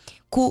aqui,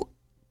 que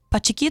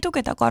para chiquito que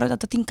está agora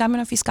tá tem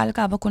caminho fiscal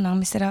acaba com não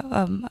mistura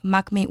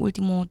maak me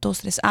último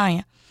 2-3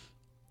 anos.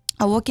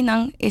 A que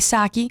não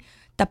essa aqui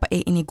tapa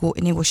é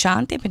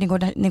negociante,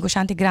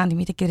 negociante grande,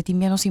 me quer ter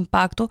menos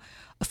impacto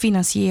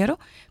financeiro,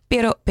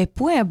 pero pe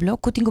pueblo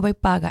que tem que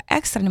pagar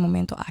extra no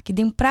momento aqui,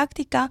 de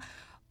prática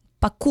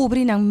para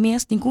cobrir no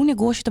mês, nenhum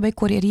negócio também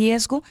corre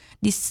risco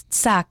de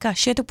sacar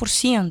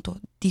 7%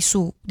 de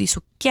su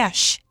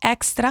cash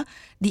extra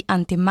de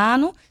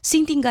antemano,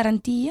 sem ter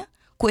garantia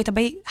que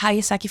também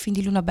vai sacar fim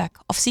de luna back,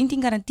 ou sem ter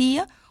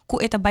garantia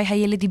que também vai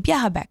ele de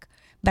viajar back.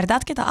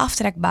 Verdade que está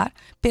aftrekbaar,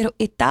 pero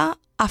está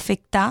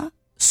afetar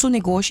su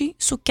negócio,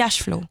 su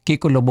cash flow.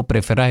 Kiko lobo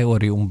prefere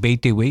ori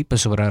BTW, para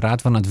sobre a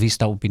Raad van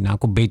Advista opinar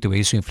que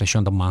BTW su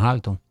inflação está mais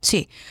alto?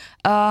 Sim.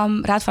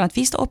 Raad van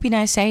Advista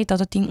opinar zei dat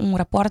het in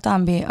rapport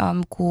também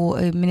que o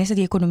ministro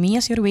de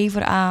Economia se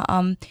rever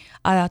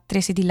a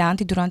 13 de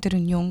land durante a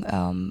reunião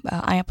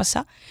ano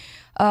passado.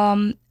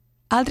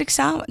 Aldrich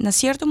sa, na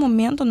certo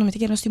momento, não me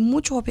que nós temos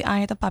muito op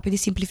aan het papier de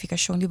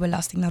simplificação de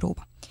belasting na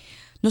Aruba.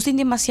 Nós temos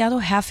demasiado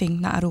heffing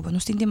na Aruba.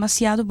 Nós temos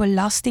demasiado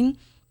belasting.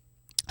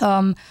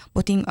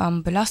 Boting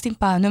belasting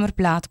pa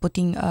nummerplaat,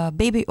 boting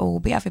BBO,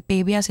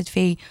 BAVP,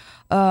 BAZV,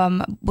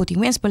 boting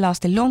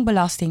winstbelasting,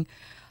 loonbelasting.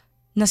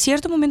 Na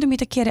certo momento me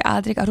te querer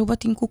Aldrich Aruba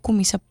tem que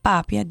começar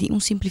papia de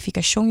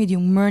simplificação e de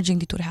merging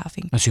de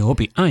turhaving. Nós tem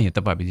hopi aan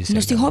te papi de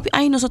nós tem hopi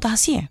aan nós tá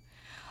assim.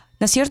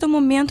 Na certo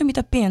momento me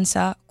te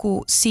pensa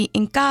que se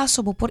em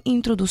caso por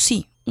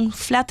introduzir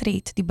flat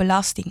rate de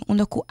belasting,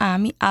 onde que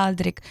ami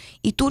Aldrich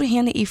e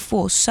turhende e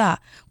fossa,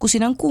 que se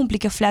não cumpre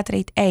que flat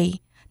rate é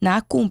na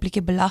cumpre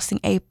que belasting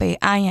EP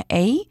anja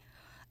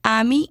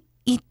ami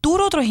e tur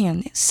outro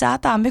gente sa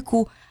também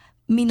que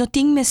mi no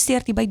ting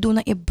mester ti by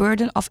dona a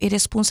burden of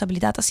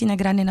irresponsabilidade assim na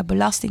grande na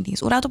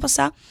belastingdienst. Ora to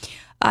passa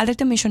Aldrich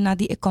te mencionar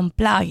die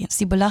compliance,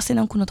 die belasting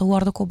não kuno te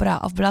worden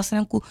cobrar of belasting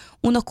não ku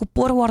uno ku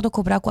por worden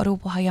cobrar com a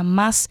Aruba haya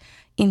mais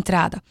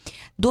entrada.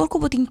 Door que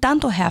boting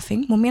tanto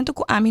heffing, momento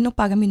que ami no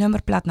paga mi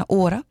nummerplaat na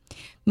hora,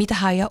 mi te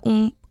haya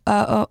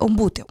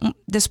boete.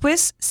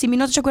 Depois, se me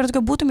não te acordo que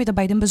o boete me te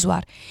baiden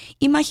bezwaar.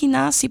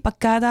 Imagina se para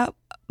cada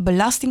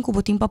belasting que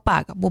boting pa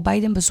paga, bo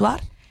baiden bezwaar,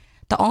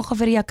 ta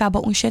ongeveer acaba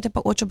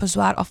 7-8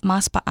 bezwaar of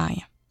mais pa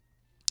ano.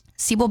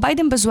 Se bo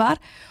baiden bezwaar,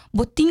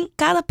 boting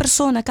cada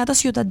persona, cada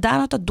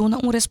cidadano te dona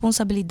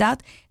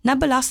responsabilidade na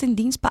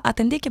belastingdienst para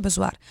atender que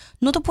bezwaar.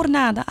 Não por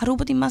nada,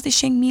 Aruba tem mais de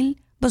 100.000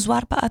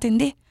 bezwaar para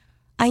atender.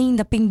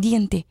 Ainda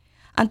pendiente.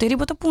 Então, ele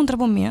bota punta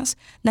para mês,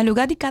 na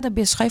lugar de cada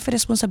vez schuiven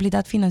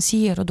responsabilidade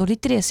financeira, door die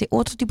trece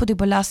outro tipo de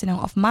belasting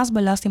of mais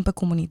belasting para a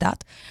comunidade,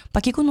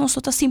 para que nós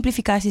só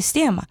simplificar o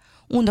sistema,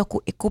 onde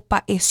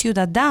o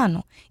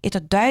cidadão é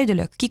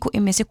duidelijk que o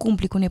MS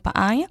cumpre com a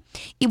ANA,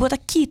 e bota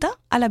quita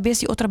a la vez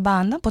de outra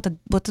banda,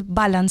 bota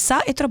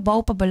balançar o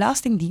trabalho para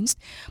belastingdienst,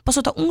 para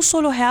só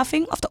solo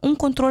heffing of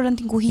controle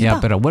em corrida. Ja,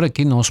 pero agora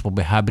que nós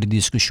podemos abrir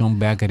discussão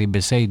back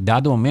aí,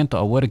 dado momento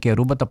agora que a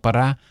Aruba está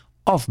para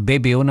of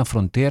BBO na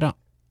fronteira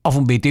of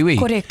BTW.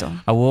 Correcto.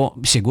 Abo,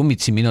 segundo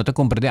se me nota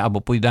compreender, abo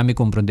poi dar-me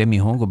compreender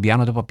mi hon,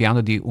 governo está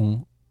papiando de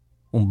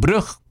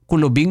brug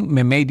kulobing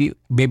me meio de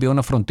BBO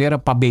na fronteira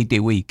para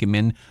BTW, que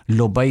men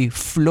lobai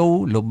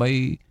flow,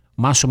 lobai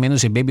mais ou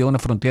menos BBO na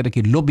fronteira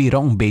que lobirá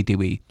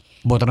BTW.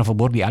 Bota a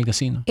favor de algo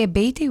assim, não? E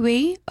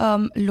BTW,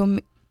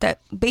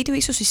 BTW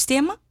é o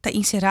sistema que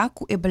inserir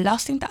com a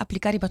belasting que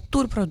aplicar para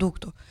todo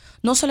produto.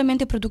 Não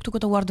somente o produto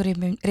que eu guardo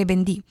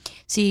revendi.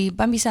 Se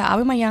vamos a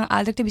amanhã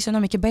Aldrich te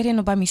bisogna que vai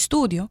renovar meu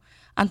estúdio,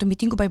 então me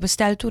tenho que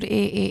bestel tur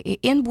e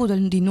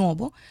inboedel de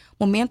novo.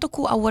 Momento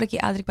que agora que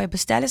Aldrich vai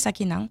bestel is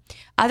aqui não,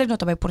 Aldrich não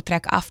vai por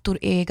trek after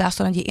e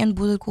gasto de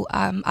inboedel que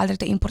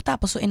Aldrich te importar,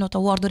 passo e não te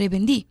guardo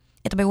revendi.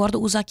 E te vai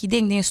guardo usar aqui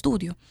dentro no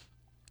estúdio.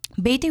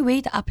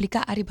 BTW te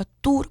aplica a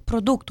todo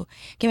produto.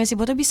 Que se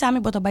bota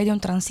bisame bota bij de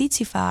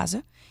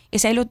transitiefase, e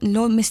se lo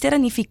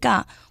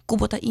misteranificar que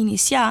bota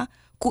iniciar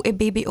que o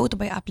BBO te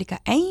vai aplicar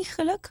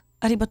eigenlijk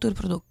a todo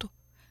produto.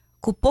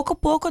 Que pouco a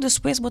pouco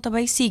depois bota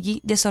vai seguir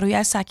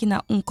desaroyar aqui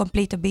na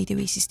completo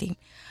BTW sistema.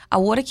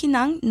 Agora que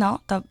não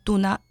tá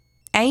dona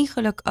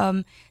eigenlijk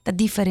ta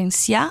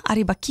diferenciar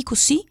arriba kiko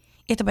si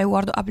e te vai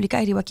guardo aplicar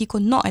arriba kiko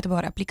não e te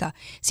vai aplicar.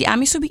 Se a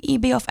mi subi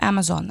eBay of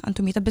Amazon,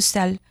 então me te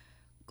bestel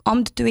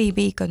om de 2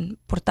 weken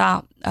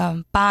portar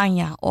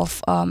panha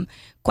of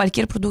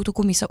qualquer produto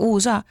que você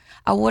usa,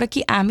 agora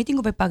que a mim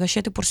tenho que pagar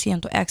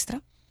 7% extra,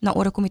 na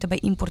hora que eu vai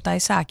importar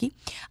isso aqui.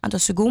 Então,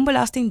 segundo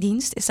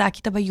belastingdienst, isso aqui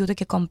vai ajudar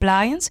que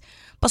compliance,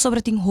 para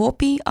sobre tem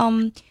hopi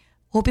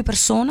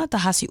persona ta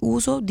hasi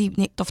uso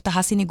of ta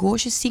hasi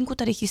negócio, 5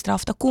 ta registrar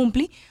of ta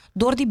cumpli,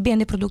 door die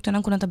bende produto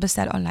não kunna ta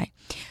bestel online.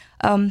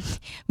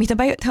 Mi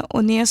também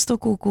honesto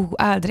com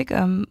Aldrich,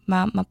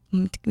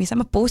 mi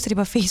sama poster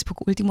para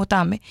Facebook último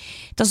também.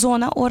 Ta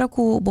zona ora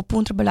ku bo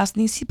punto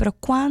belastingdienst para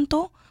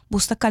quanto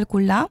busta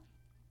calcular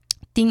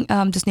tem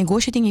des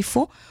negócio tem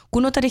info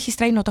ku nota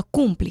registrar e nota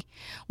cumpre.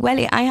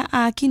 Well,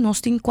 aqui nós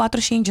tem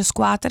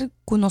 404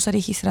 ku nós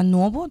registra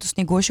novo, des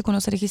negócio ku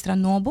nós registra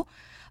novo.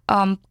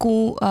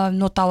 Ku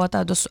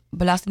notava dos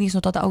belastingdienst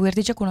notava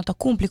aware ku nota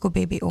cumpre com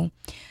BBO.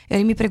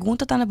 E me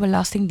pergunta tá na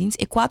belastingdienst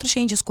e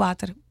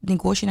 404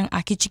 negócio nang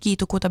aqui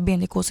chiquito ku tá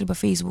bem coisa para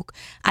Facebook.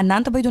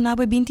 Ananta vai donar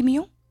by 20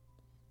 miljoen?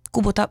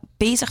 Ku bota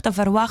bezig te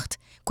verwacht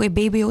ku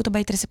BBO tá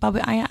by trecepa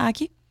by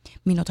aqui?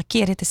 Mi nota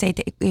quer te sei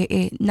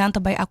nanta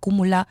vai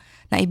acumular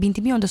na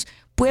 20 miljoen. Dus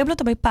pueblo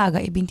tá by paga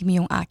 20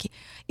 miljoen aqui.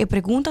 E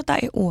pergunta tá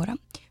é ora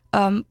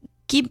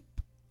que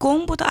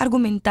como pode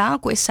argumentar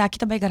que essa aqui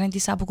também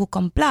garantizar com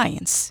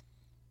compliance?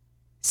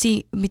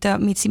 Se me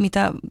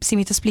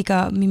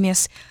explica me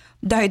mes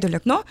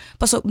duidelijk, não?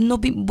 Passo no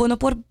bono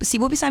por se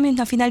vou pensar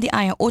na final de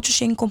ano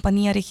 800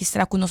 companhia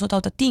registrar com nós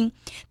auto tem,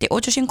 de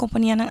 800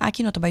 companhia não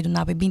aqui não também do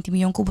nabe 20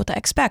 milhões que bota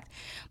expect.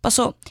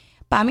 Passo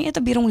para mim é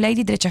também lei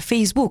de direito a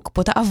Facebook,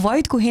 bota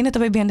avoid que rene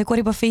também bem de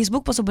correr para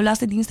Facebook, passo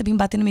belastingdienst também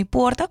bater na minha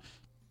porta.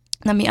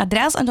 Na minha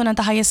adres, então não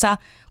tá aí essa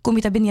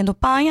comita vendendo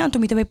panha, então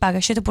me também paga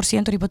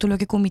 7% de tudo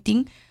que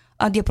comitim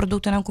de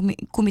produto não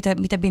comita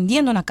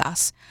vendendo na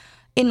casa.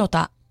 E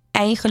nota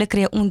eigenlijk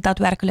cria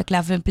daadwerkelijk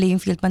level playing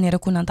field maneira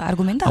que não tá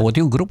argumentando.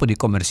 Tem grupo de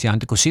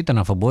comerciantes que cita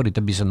na favor e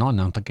também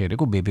não tá querendo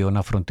que o BBO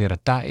na fronteira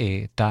tá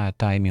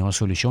é melhor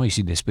solução e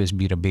se depois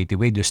vira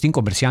BTW. Dus tem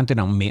comerciante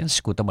na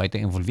mês que também tá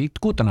envolvido,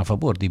 que tá na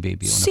favor de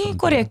BBO. Sim,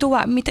 correto.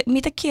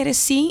 Me tá querer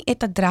sim e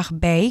tá drag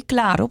bij,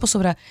 claro, por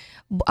sobre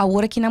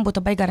agora que não bota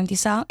vai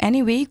garantizar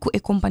anyway que a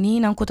companhia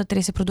não conta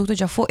 13 produtos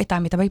já foi e tá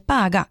me tá vai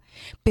pagar.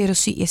 Pero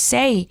se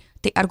sei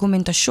de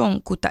argumentação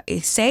que tá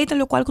sei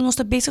da qual que nós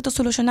tá bem a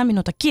solucionar me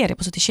não tá querer,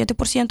 por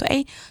 7%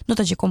 aí não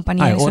tá de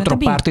companhia. Outra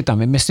parte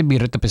também, mas se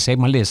vira tá pensei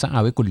malesa,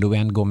 ave com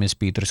Luan Gomes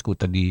Peters que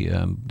tá de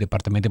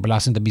departamento de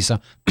belasting da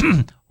bisa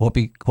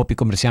hopi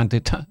comerciante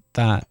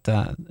tá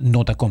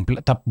nota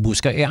completa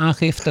busca e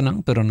aangifte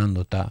não, pero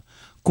não tá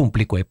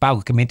cumpre com o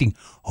pago que metem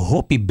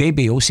hopi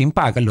BBO sem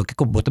pagar lo que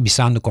bota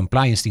bisando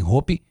compliance tem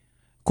hopi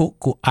com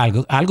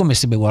algo me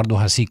se guardo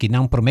assim que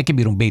não promete que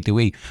vira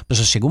BTW, mas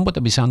segundo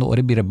bota bisando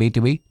ora vira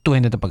BTW tu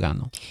ainda tá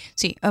pagando.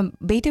 Sim,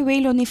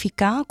 BTW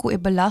unificar com o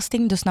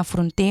belasting dus na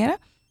fronteira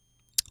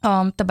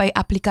também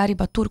aplicar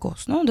riba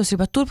turcos, não? Dus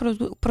riba tur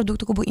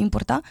produto que vou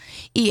importar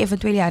e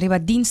eventueel riba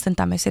diensten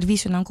também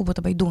serviço não que vou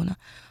também dona.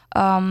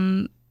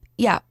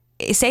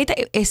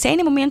 Esse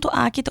no momento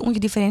aqui tem uma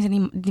diferença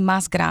de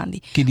mais grande.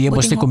 Que dia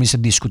você começa a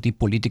discutir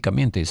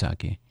politicamente isso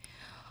aqui?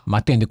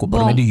 Mas tende que o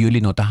promedio de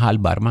julho não está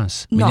halbar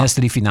mais. O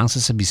Ministro de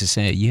Finanças sabia se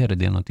ayer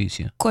de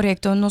notícia.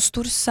 Correto. Nós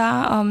estamos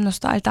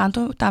al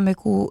tanto também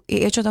que o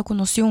hecho da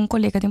conocer um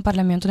colega do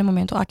Parlamento no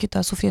momento aqui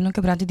está sofrendo um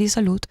quebrado de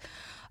saúde.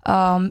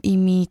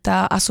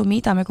 imita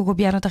assumir também que o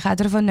governo está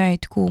ervan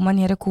uit com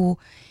maneira que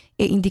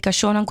e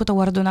indicação que está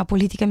guardando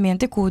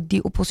politicamente que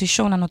de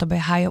oposição não também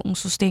há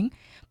sustento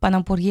para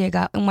não por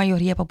chegar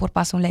maioria para por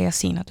passar lei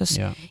assim, então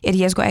o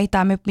risco aí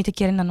também me te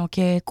querem não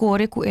que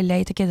corre que a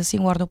lei te queda assim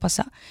guardo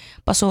passar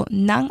passou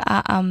não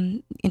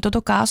em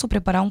todo caso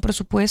preparar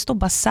presupuesto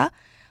basta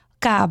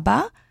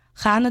acaba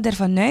gaan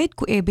ervan uit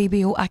que o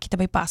BBO aqui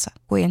também passa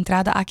que a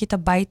entrada aqui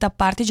também está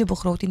parte de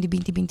begroting de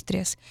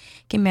 2023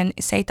 que men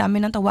sei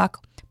também não está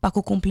para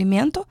o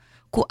cumprimento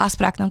com as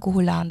práticas com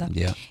Holanda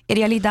em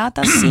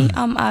realidade assim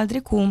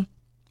Aldrich com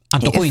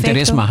anto com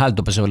interesse mais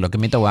alto pessoal lo que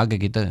me está waga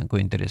kita com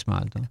interesse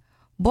mais alto.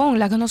 Bom,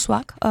 lá no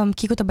SWAC,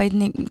 Kiko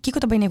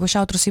também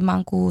negociar outro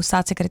simão com o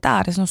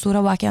Staatssecretário, nós tura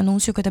aqui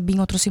anúncio que também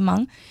outro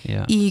simão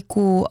e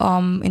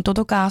que em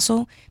todo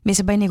caso, me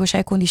se vai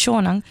negociar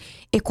condicionam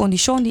e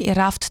condição de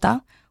raft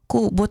tá,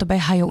 que bota vai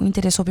há o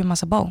interesse sobre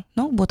massa bom,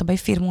 não? Bota vai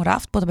firma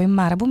raft, bota vai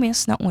marabo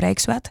mês na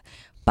Rijkswet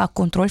para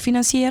controle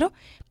financeiro,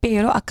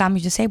 pero a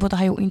cambio de sei bota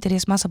há o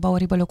interesse massa bom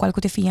riba lo qual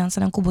que te fiança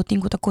não que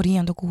botinho tá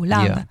correndo com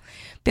Holanda.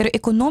 Pero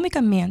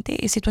economicamente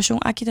a situação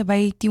aqui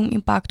também tem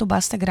impacto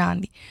bastante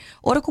grande.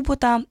 Ora que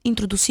bota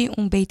introduzir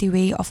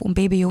BTW ou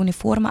BBO de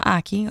forma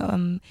aqui,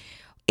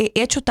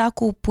 hecho tá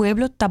que o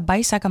pueblo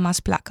também saca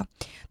mais placa.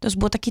 Então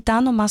bota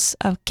quitando mais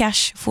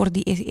cash for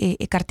de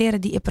carteira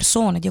de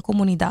pessoa, de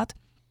comunidade.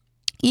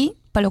 E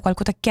para o qual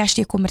que cash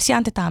de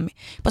comerciante também.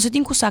 Mas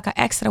tem que sacar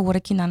extra hora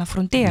aqui na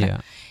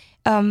fronteira.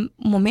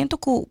 Momento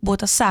que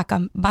bota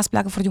saca mais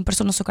placa for de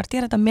pessoa na sua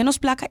carteira, tá menos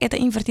placa é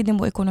invertida em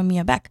boa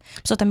economia back.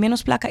 Só tá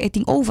menos placa é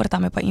tem over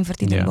também para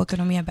invertir em boa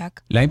economia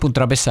back. Lá em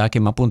puntra besa que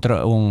ma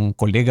puntra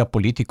colega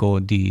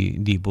político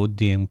de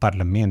um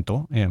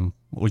parlamento,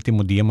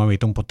 último dia ma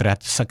veio portrait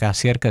sacar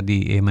cerca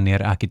de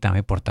maneira aqui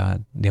também portar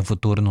de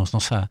futuro nós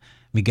sa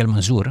Miguel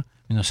Manzur,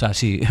 não sei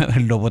se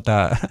lo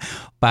vota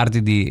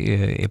parte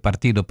de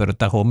partido, pero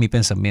tá com mi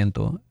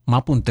pensamento,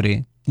 ma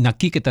puntre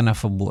naqui que tá na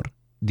favor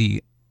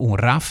de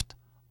raft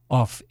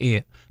of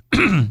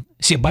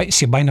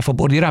se vai na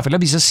favor de raft, ela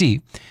bisa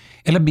sim,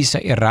 ela bisa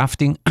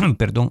rafting,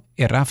 perdão,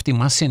 rafting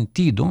mais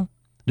sentido,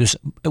 dus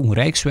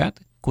Rijkswet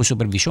com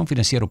supervisão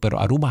financeira, pero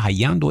Aruba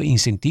hallando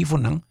incentivo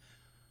não,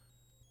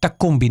 tá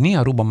combine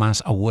Aruba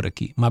mais agora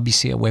aqui, mas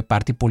bisa é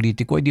parte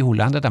político e de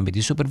Holanda também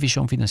de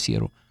supervisão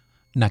financeira,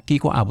 na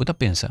Kiko Abu tá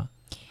pensa.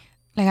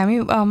 Kami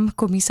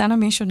começaram a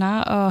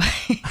mencionar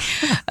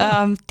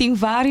tem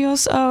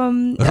vários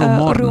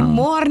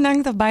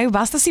rumores também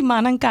basta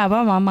semana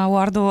acaba mas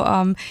guardo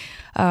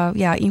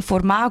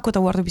informar que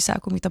eu guardo bisa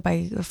como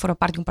também fora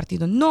parte de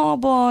partido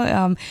novo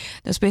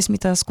depois me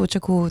tá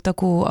escuta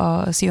com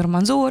o senhor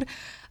Manzur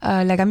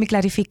me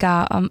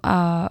clarificar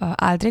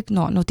Aldrich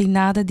não tem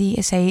nada de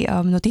esse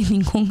não tem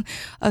nenhum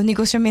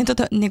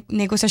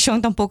negociação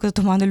tampouco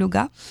tomando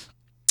lugar.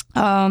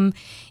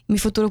 Mi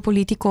futuro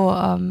político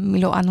me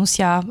lo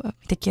anuncia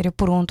te quiere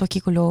pronto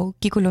que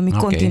lo me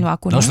continua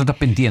con no está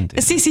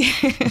pendiente sí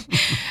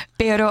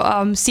pero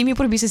si mi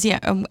provincia sí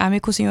ame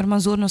con señor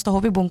Manzur no está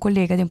hobby bom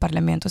colega del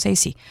parlamento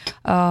sí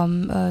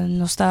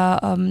no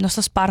está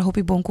spar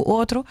hobby bom con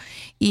otro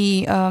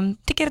y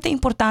te quiere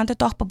importante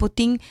toch para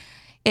botin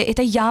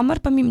é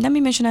jammer para mim não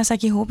me mencionar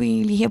aqui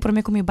hobby lihe por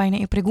me como baina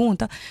e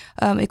pergunta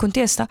e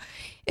contesta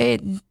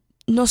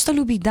nós está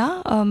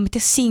lubida te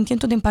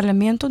sintiendo do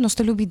parlamento nós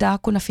está lubida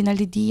com na final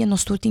de dia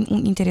nós tem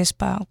interesse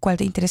para qual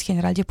é interesse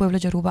general do povo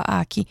de Aruba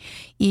aqui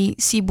e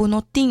se bo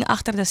não tem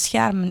achter de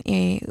schermen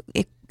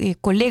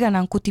colega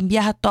não que tem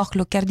viaja toch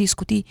lo quer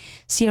discutir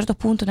certo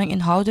ponto não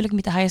inhoudelijk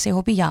met hij se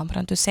hobby jammer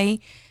então sei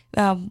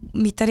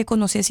me te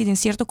reconhecer se tem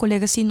certo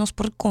colega se nós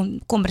por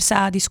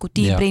conversar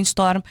discutir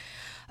brainstorm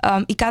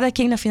e cada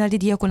quem na final de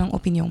dia com uma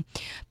opinião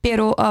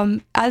pero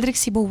Aldrich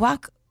se bo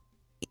wak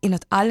in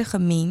het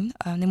algemeen,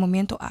 no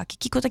momento aqui,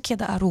 que coisa que é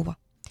da Aruba.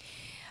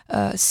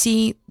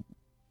 Se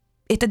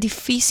é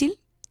difícil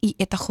e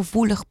é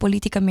gevoelig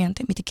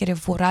politicamente, me te querer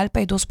vorar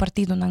para dois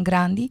partidos não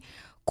grande,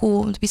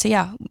 que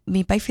pensa,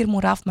 meu pai firmou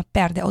RAF, mas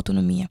perde a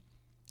autonomia.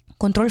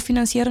 Controle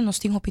financeiro, nós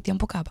temos o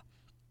tempo acaba.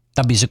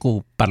 Também se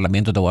o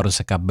parlamento da hora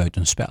se acaba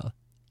buitenspel.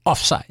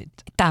 Offside.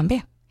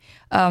 Também.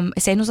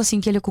 Zij nos assim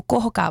que ele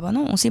corre acaba,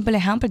 não? Simples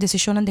exemplo,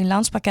 decisão de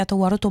landspakket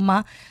agora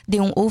tomar de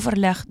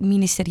overleg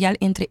ministerial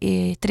entre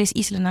três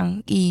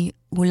islas e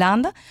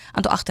Holanda,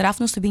 então achteraf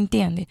nos te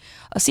entende.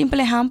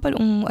 Simples exemplo,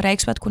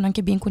 Rijkswet kon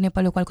que bem com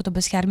Nepal qual que te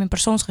beschermen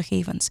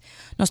persoonsgegevens.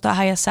 Nos está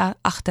aí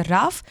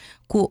achteraf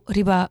que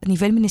riba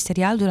nível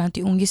ministerial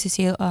durante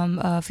GCC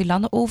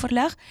Finlândia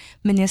overleg,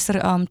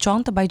 minister John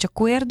está de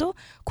acordo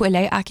que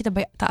ele aqui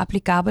está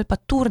aplicável para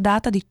tour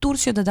data de tour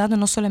cidadão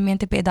não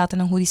somente para data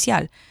na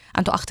judicial.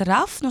 Então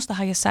achteraf nos está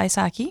aí sai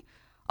aqui,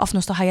 of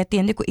nos está aí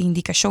atende com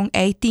indicação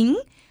 18,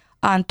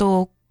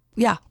 então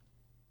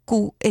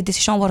que a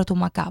decisão agora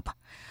toma acaba.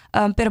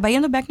 Pero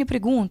vayendo back na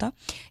pergunta,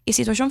 a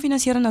situação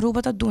financeira na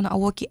Aruba está dando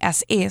a que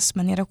as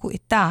maneira que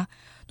está,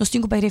 nós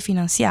temos que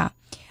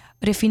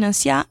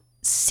refinanciar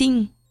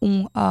sem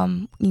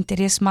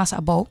interesse mais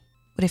abo,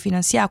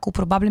 refinanciar, que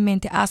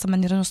provavelmente essa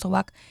maneira nós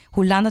estamos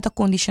Holanda está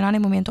condicionando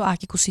no momento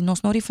aqui, que se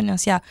nós não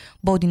refinanciar,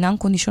 pode não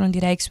condicionar de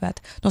Rijkswet,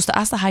 nós está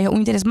hasta haya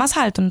interesse mais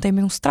alto, não tem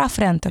um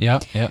strafrente.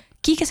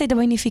 Que se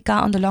vai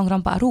significar on the long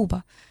run para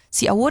Aruba?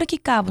 Se a hora que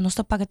acaba, nós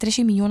está paga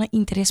 13 milhões de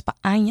interesse para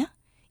ano,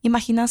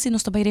 imagina se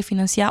nós está vai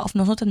refinanciar, ou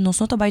nós não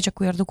está vai de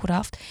acordo com o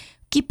RAFT,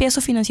 que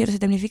peso financeiro se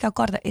significa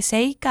acorda? E se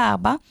aí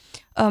acaba,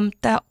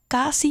 tá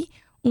quase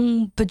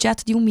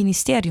budget de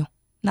ministério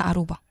na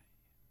Aruba.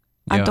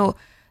 Então,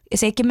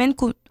 esse que men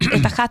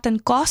gaat ten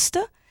koste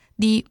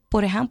die,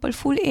 por exemplo,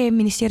 full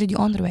Ministério de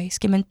Onderwijs.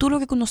 Que men tudo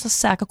que nós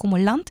saca como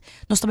land,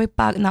 nós também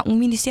paga na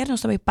ministério,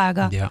 nós também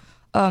paga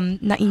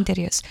na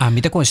interesse. A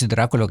mim te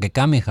considerar que o que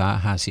Câmara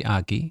faz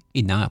aqui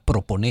e na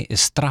propone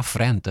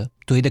strafrente,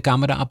 tu e da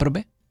Câmara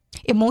aprove?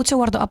 E muito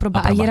guardo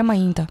aprova ayer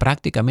ainda.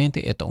 Praticamente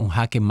é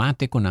jaque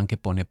mate com que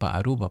põe para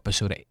Aruba, para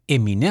o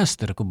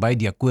ministro que vai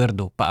de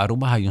acordo para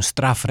Aruba há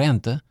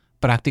strafrente.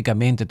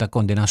 Praticamente está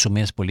condenado a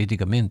mês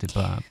politicamente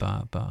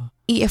para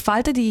e a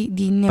falta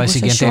de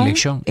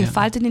negociação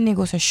falta de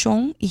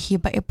negociação e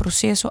o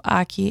processo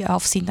aqui a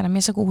oficina na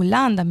mesa com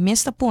Holanda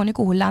mesta põe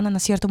com Holanda na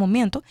certo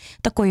momento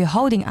tá com a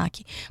holding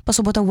aqui para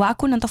so botar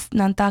waco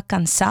não tá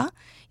cansar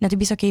não te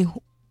bisa que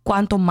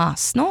quanto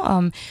mais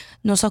não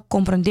nós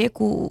compreender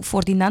que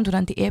Ferdinand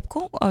durante a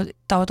época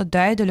estava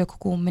duidelijk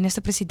que o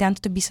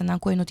ministro-presidente te bisa não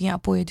tinha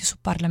apoio do seu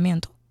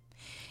parlamento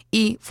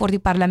e for o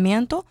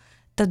parlamento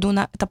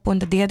ta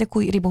ponta derde que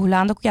riba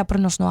Holanda que para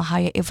nós não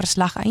há e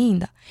verslag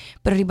ainda.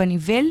 Pero riba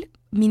nível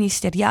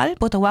ministerial,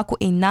 bota waku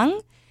enang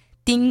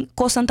tem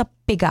coisa tá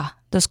pegar,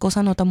 das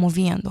coisas não tá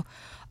movendo.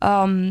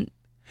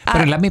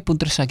 Pero lá me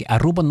ponto que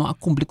Aruba não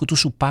cumpre com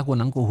o pago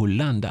não com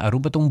Holanda.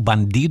 Aruba tá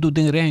bandido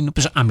de reino.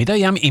 Pues a mim dá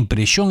a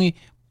impressão e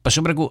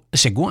sobre que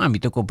segundo a mim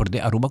te compreende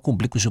Aruba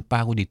cumpre com o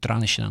pago de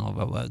transnacional.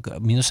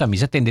 Minha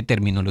samisa tem de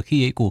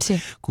terminologia que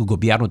o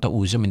governo tá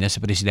usa, mas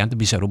o presidente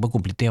bisa Aruba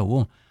cumpre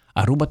o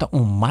Aruba está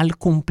mal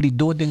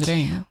cumpridor de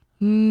reino.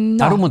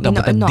 Aruba não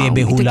está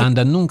debe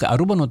Holanda nunca.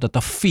 Aruba não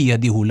está fia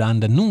de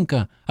Holanda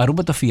nunca.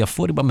 Aruba está fia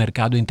fora do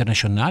mercado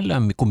internacional.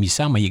 Me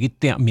comissar, mas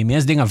me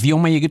mês de avião,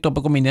 mas eu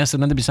topa com o ministro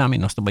não deve saber.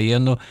 Nós estamos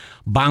indo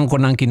banco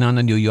na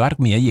New York,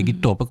 mas eu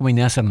topa com o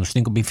ministro nós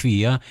temos que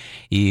fia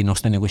e nós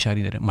estamos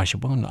negociando. Mas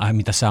bom, a mim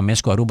está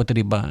sabendo que Aruba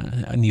está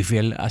a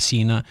nível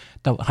assim,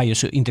 tá aí o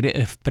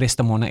interesse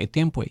préstamo na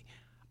tempo.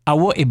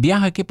 Awo e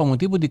viaja aqui para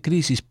motivo de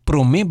crise.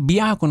 Promete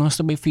viaja com nós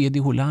também filha de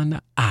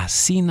Holanda.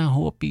 Assim na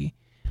hopi.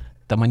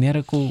 Da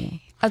maneira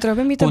que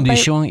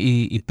condição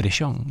e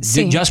pressão.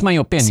 Just my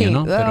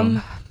opinion,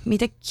 não? Me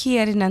te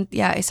quer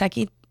essa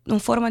aqui uma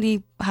forma de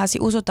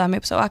fazer uso também.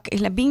 Pessoal,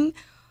 ele é bem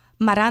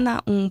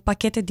marana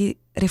paquete de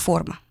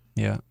reforma.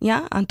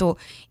 Então,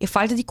 a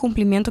falta de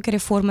cumprimento que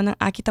reforma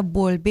aqui tá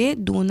volve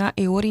duna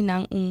e ori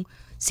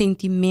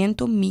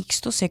sentimento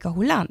mixto seca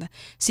Holanda.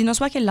 Se nós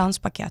vamos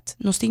landspakket,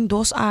 nós temos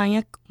 2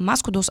 anos,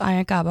 mais que 2 anos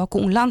acaba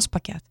com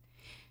landspakket. O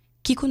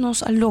que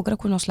nós logra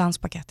com nosso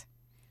landspakket?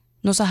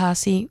 Nós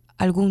fazemos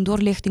algum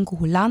doorlichting com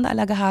Holanda,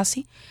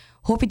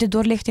 hoop de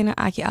doorlichting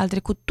aqui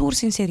Aldrich com toda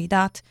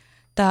sinceridade,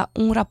 tá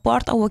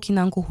rapport aqui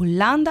com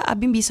Holanda, a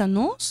bem bisa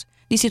nós,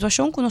 de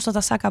situação que nós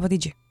acaba de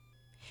dizer.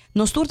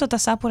 Nós turta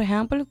por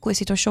exemplo, com a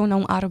situação na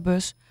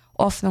Airbus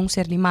ou na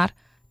Serlimar,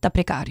 tá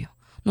precário.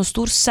 Nós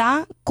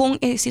tursa com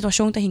a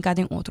situação tá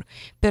hincada em outro.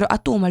 Pero a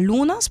toma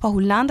lunas para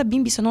Holanda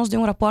bem bisa nós de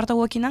rapport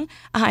aqui não,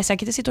 essa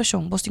aqui é a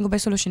situação, você tem que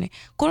solucionar.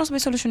 Como nós vai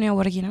solucionar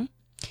agora aqui não?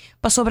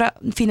 Para sobre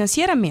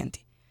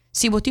financeiramente.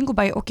 Se você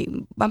vai,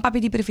 vamos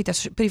pedir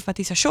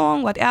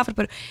privatização, whatever,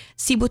 pero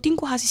se você tem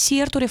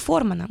certa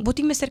reforma, você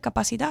tem que ter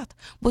capacidade,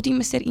 você tem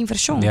que ter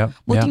inversão,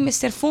 você tem que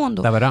ter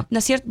fundo,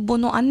 na certo,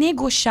 você não a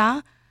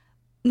negociar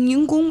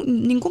nenhum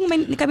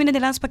caminho de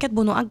landspakket,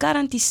 você não a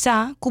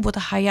garantizar que você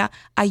tenha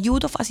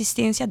ajuda ou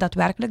assistência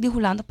daadwerkelijk de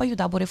Holanda para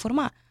ajudar a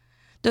reformar.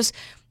 Dus,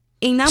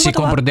 se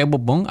compreendemos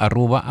bom,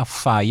 Aruba a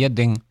falha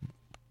de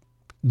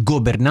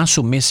governar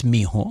o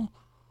mesmo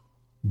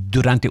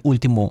durante o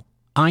último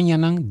ano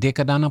nang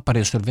década nang para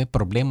resolver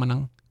problema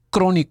nang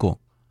crónico.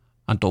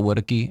 Anto agora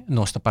aqui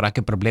nós está para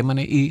que problema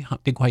né e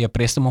tem que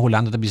préstamo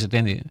Holanda também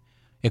tem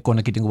é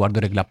quando que tem guarda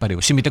reglar para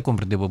eu. Se me te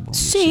compreende bom.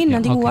 Sim, não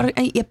tem guarda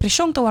e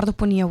pressão tá guarda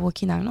ponia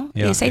aqui não.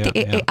 E sei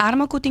é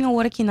arma que tem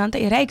agora aqui não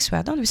é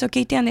Rijkswet, não? Isso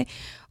que tem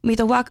me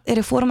tá a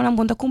reforma não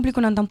bonda cumprir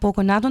com não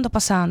pouco nada onda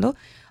passando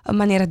a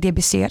maneira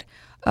deve ser.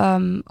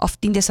 Of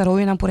tem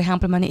desaroyo não por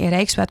exemplo maneira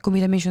Rijkswet como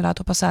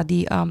mencionado passar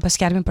de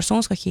bescherming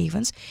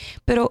persoonsgegevens,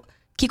 pero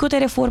Kiko te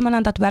reforma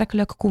na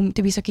daadwerkelijk como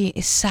te bisa que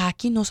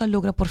saki não se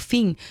logra por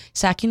fim,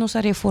 saki não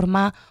se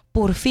reforma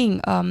por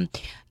fim.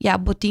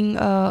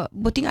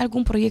 Botin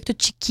algum projeto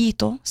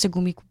chiquito,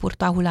 segundo me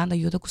portar Holanda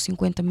ajuda com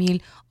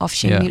 50.000 ou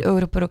 100.000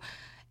 euros, pero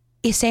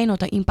esse é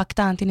nota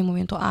impactante no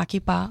momento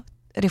aqui para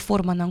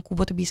reforma não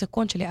cubo te bisa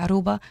conchele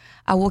Aruba,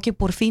 a que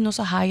por fim não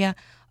se haya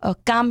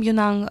cambio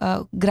não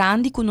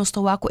grande que nós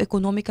estamos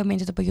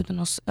economicamente para ajudar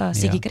nós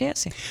seguir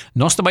crescer.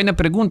 Nós também na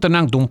pergunta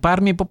não de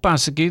par me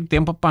passa que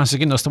tempo passa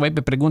que nós também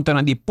pergunta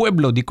na de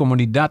pueblo de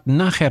comunidade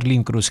na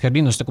Gerlien Croes.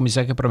 Gerlien nós está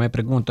começar que para me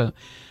pergunta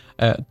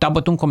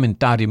Tabot un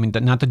comentário,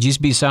 nata diz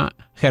bisa,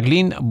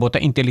 Gerlien, bota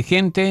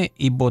inteligente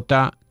e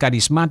bota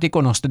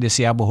carismático, nós te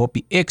deseamos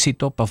hopi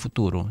éxito para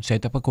futuro. Sei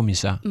para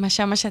começar.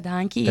 Masha,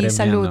 danke e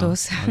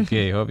saludos.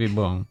 Ok, hopi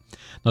bom.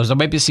 Nós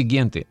também para o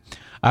seguinte.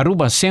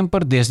 Aruba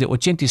sempre desde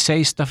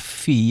 86 está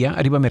FIA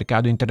arriba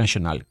mercado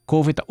internacional.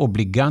 Covid está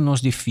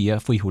obrigando-nos de FIA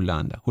foi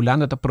Holanda.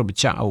 Holanda está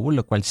aproveitar a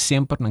o qual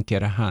sempre não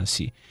quer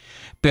hasi.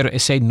 Pero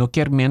esse não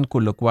quer men com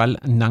o qual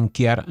não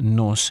quer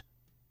nos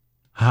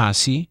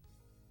hasi.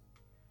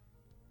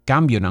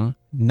 Cambio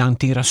não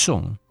tem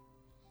razão.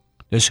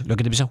 Dus lo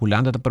que te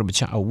Holanda está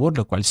aproveitar a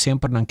o qual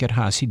sempre não quer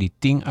hasi de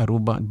ting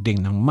Aruba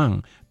ding nang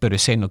mang. Pero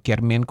esse não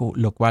quer men com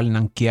o qual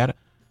não quer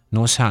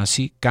nos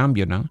hasi.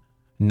 Cambio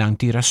não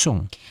tem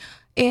razão.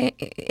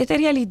 Esta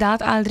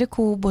realidade, Aldrich,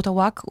 que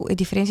botawak a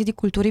diferença de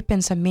cultura e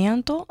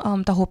pensamento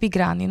tá hopi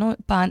grande, no?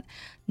 Para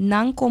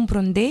não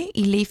compreender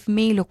e levar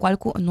meio o qual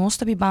nós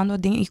está vivendo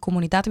dentro e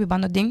comunidade está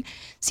vivendo dentro,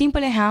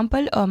 simples exemplo,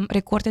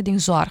 recorte de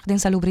zorg, de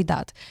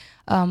salubridade.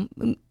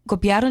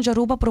 Governo de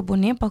Aruba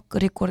propõe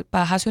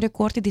para fazer o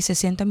recorte de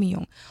 60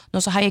 milhões.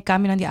 Nós aí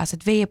caminhando de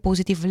AZV,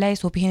 positivo lei,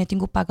 o gente tem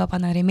que pagar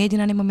para remédio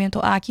no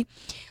momento aqui.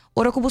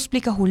 Ora que eu vou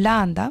explicar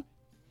Holanda,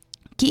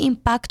 que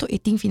impacto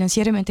tem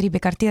financeiramente na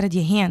carteira de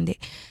renda.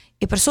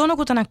 E pessoa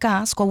que está na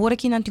casa, com a hora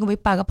que não tem que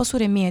pagar para o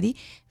remédio,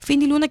 fim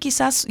de luna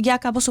quizás já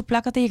acaba sua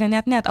placa de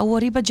net. A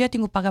hora já tem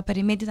que pagar para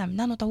remédio,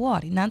 não está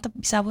hora, não está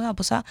sabe,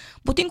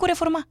 botem que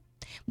reformar.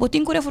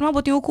 Botem que reformar,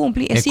 botem que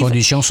cumprir. A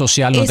condição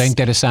social não está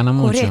interessando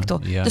muito.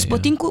 Correto.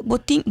 Então,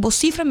 botem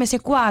cifra me se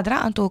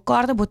quadra, então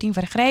acorda, botem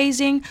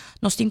vergrijzing,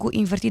 nós temos que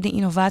invertir em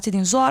inovação,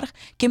 em zorg,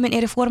 que men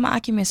reforma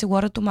aqui me se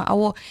guarda toma.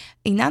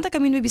 E nada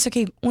caminho me bisa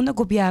que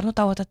governo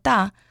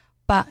está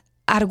para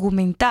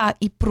argumentar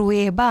e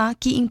provar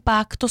que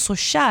impacto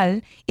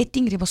social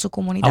tem para sua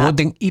comunidade. Agora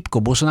tem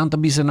IPCO, você não está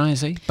pensando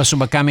nisso aí? Para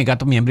sua câmera,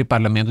 gato membro do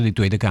Parlamento de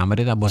Tweede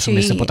Câmara, da você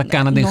mesmo pode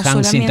cana de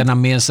gang, senta na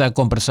mesa,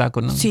 conversar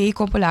com nós. Sim,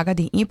 com colega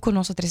de IPCO,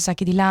 nós três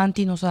aqui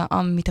delante, nós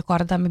me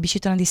acorda me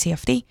visita de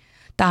safety,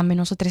 também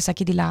nós três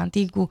aqui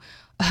delante,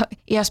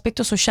 e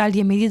aspecto social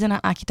de medida na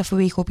aqui tá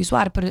foi o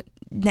visual, pero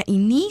na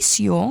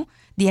início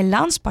de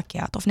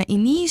landspaket, of na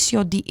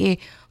início de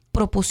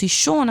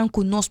proposicionam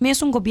que nós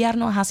mesmos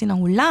governo assim na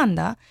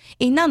Holanda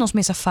e não nós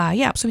mesmos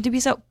falha. Porque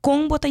bisa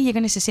como bota chega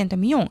nesse 60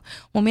 milhões.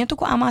 Momento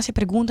que a massa se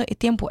pergunta e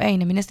tempo é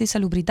na Ministério de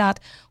Salubridade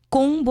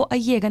como bota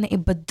chega no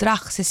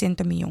bedrag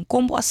 60 milhões.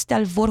 Como a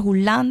stel voor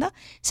Holanda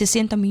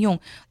 60 milhões.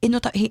 E não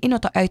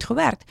está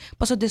uitgewerkt.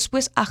 Pas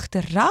depois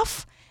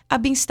achteraf a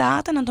bem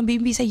staat en dan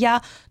bisa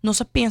ja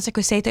nós pensa que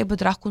esse é o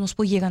bedrag que nós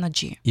podemos chegar na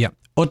dia. Ja.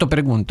 Outra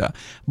pergunta.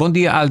 Bom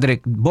dia,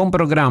 Aldrich. Bom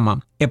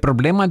programa. O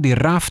problema de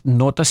raft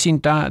nota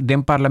sinta de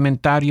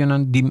parlamentário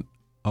de...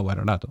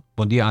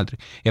 Bom dia,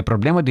 Aldrich. O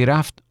problema de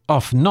raft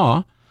of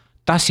no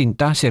ta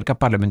sinta cerca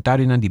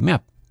parlamentário de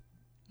MEP.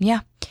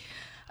 Ja.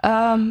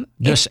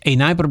 Dus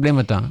een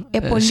problema tá.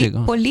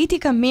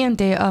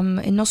 Politicamente,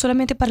 não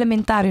somente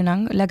parlamentário,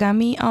 la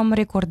gami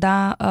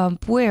recordar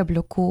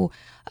pueblo que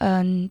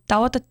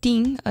tava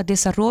tem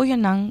desaroyo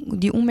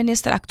de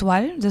ministro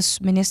actual, dus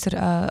ministro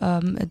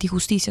de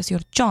Justiça,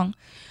 Sr. Chong,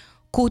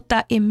 que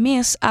tá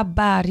emes a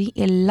bari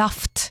el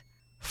laft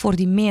voor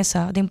die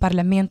mesa do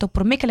parlamento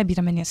por me que la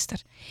vida minister.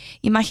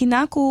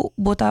 Imagina que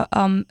bota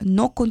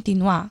no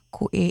continuar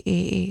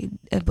que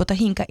bota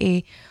hinka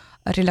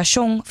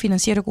relação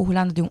financeira com a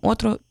Holanda de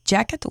outro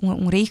jacket,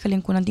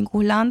 regeling com a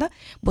Holanda,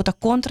 bota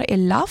contra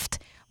o LAFT,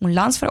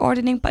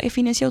 landsverordening para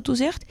financieel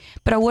toezicht,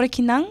 para agora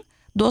que não,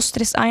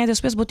 2-3 anos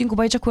depois, botem que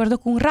vai de acordo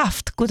com o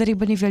RAFT, que é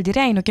o nível de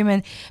reino, que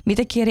me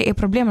quer é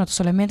problema, não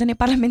somente no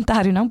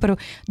parlamentário, não, pero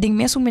de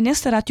mesmo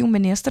ministro tem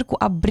ministro que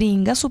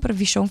abringa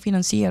supervisão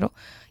financeira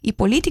e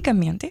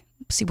politicamente,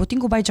 se botem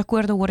que vai de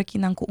acordo agora que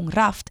não com o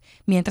RAFT,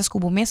 mientras que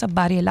o mesa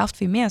varia LAFT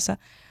fi mesa,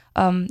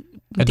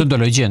 é tudo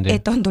legenda. É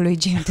tudo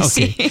legenda,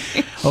 sim.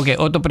 Ok,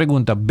 outra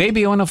pergunta.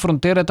 Baby na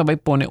fronteira também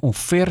põe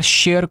fair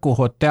share que o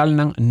hotel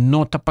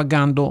não está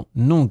pagando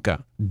nunca.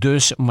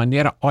 Dus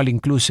maneira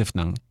all-inclusive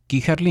não. Que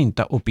Gerlien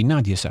está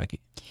opinando disso aqui?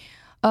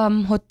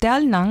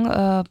 Hotel não,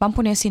 vamos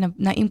pôr assim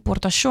na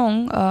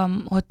importação,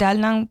 hotel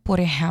não, por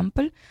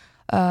exemplo,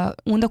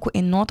 onde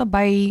que nota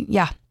vai,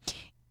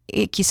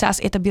 quizás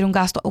é também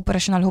gasto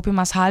operacional hopi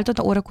mais alto,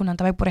 da hora que não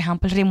vai, por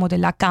exemplo,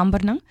 remodelar a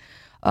câmara não.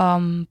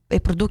 E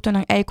produto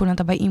não é quando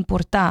também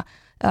importar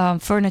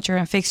furniture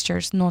and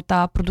fixtures não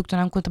tá produto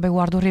não quando também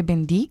guardo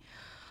rebendi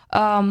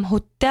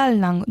hotel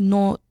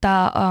não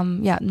tá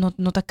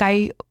não tá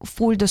cai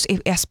full dos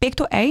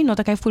aspecto é não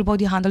tá cai full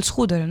de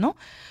handelsgoederen não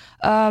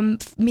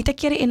me tá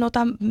querer não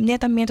tá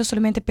netamente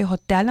somente para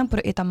hotel não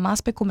pero é tá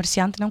mais para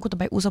comerciante não quando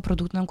também usa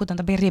produto não quando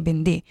também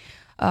rebendi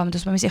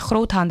dus para mim é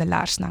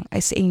groothandelaars não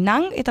esse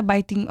não é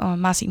também tem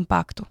mais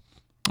impacto.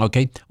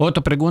 Ok,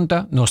 outra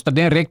pergunta, nós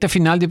estamos na recta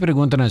final de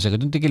perguntas, não sei,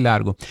 que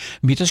largo.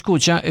 Me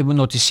escucha o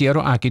noticiero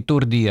aqui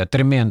todo dia,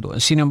 tremendo.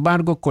 Sin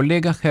embargo,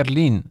 colega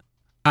Gerlien,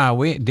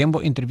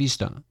 demos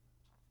entrevista.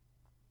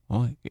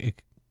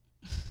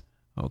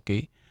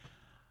 Ok.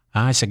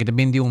 Esse aqui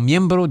também de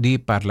miembro de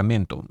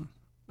Parlamento.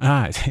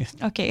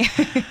 Ok.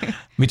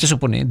 Me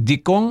supone, de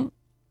con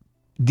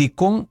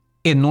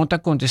E nota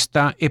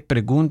contestar e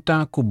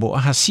pergunta que bo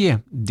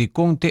hacer de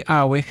conte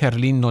awe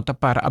Gerlien nota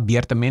para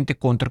abiertamente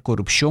contra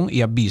corrupción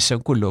y avisa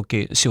que lo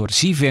que se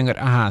recibe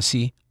a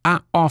hasi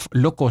a of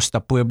lo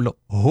costa pueblo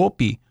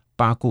hopi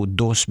paco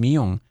 2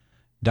 milhões.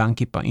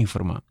 Danke pa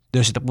informar.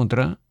 Dus ta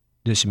puntra,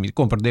 dus mi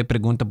comprende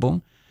pergunta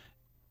bom.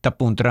 Ta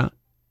puntra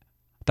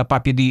ta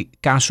papia di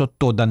caso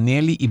toda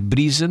Nelly e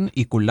Brisen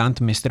e que o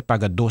landmeester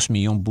paga 2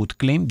 milhões boot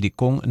claim de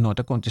con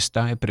nota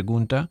contestar e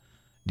pergunta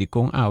de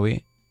con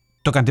awe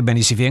tocante bem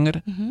esse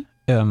vinger,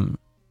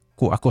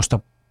 que a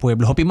costa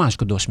pueblo hopi mais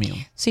que 2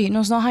 milhões. Sim,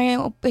 nós não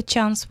temos a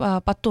chance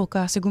para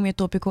tocar, segundo o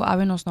tópico,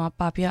 nós não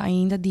papia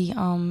ainda de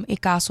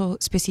caso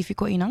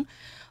específico inang.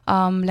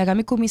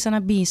 Lagami comissa na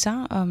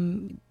bisa,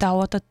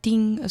 tawa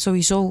ting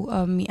sowieso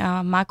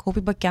maak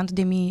hopi bekend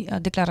de mi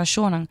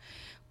declaração.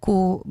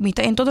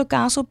 Mita em todo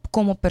caso,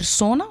 como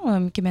persona,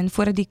 que men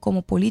fuera de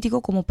como político,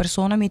 como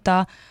persona,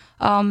 mita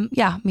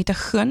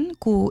gun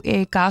que o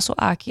caso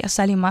aqui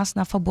sale mais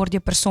na favor de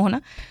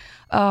persona,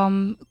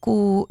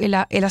 que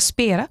ela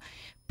espera,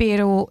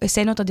 pero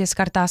esse não está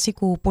descartar-se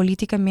que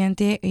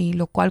politicamente e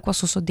lo qual com a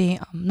sucede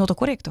não está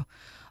correto.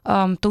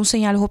 Então,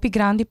 señal hopi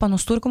grande para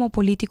nós como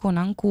político,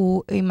 não,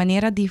 que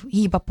maneira de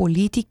riba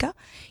política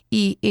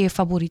e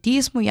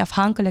favoritismo e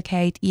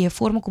afhankelijkheid e a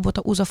forma que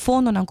bota usa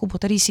fundo não que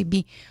bota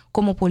receber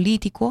como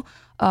político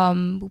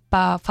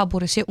para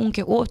favorecer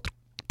que outro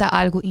tá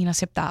algo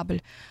inaceitável.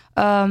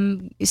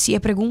 Se a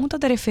pergunta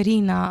te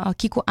referir a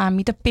que a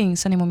mita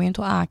pensa no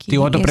momento aqui. Tem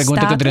outra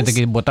pergunta que direita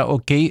que bota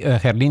ok,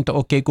 Gerlien tá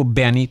ok com o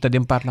Benny tá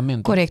dentro do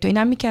parlamento. Correto, e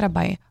não me quer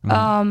bem.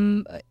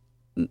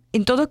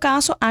 Em todo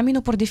caso, a mim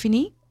não por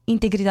definir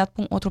integridade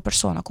para outra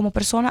pessoa. Como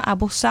pessoa, a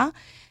bolsa,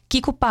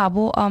 kiko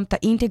pabo tá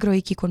íntegro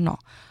e kiko não.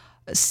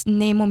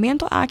 No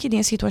momento aqui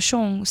de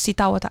situação, se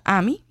tá outra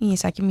ami, e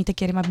isso aqui me te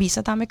quer uma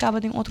bisa, também acaba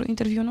de outro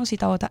interview, não, se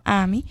tá outra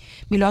ami,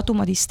 melhor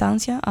tomar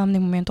distância no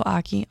momento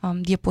aqui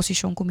de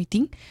posição que me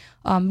tem,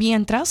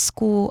 mientras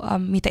que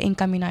me te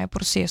encaminhar o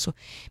processo.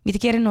 Me te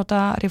quer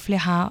nota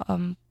reflejar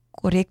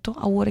correto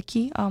agora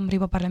aqui,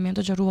 riba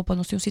parlamento já ruba para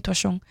nós ter uma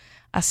situação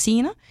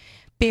assim,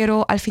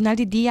 pero al final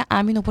do dia,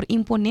 a mim não por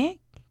imponer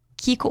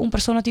que uma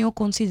pessoa tem que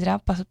considerar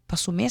para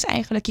assumir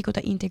eigenlijk que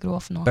está íntegro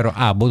ou não. Pero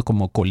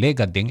como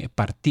colega de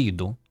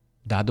partido,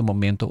 dado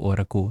momento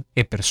ora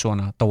que a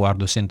pessoa está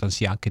guardando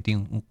sentenciar que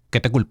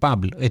é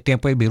culpável, é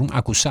tempo de ver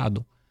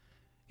acusado.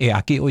 E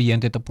aqui o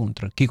gente está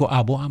puntra. Kiko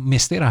abo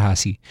mestera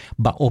assim,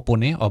 ba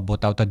opone ou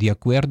botar de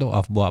acordo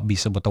ou ba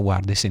bisa botar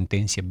guarda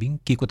sentença bem,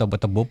 Kiko tá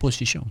botar boa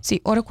posição. Sim,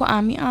 ora que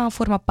a mim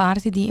forma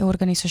parte de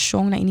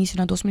organização na início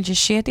de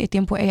 2017, e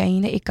tempo é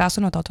ainda e caso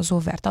não está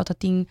resolver, tá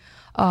tem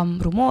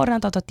rumor,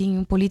 tá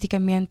tem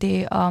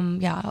politicamente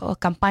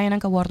campanha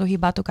que guardo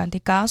ribato cante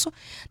caso.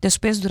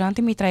 Depois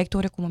durante minha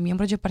trajetória como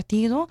membro de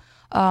partido,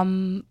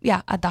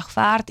 a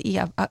dagvaard e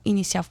a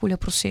iniciar o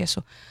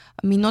processo.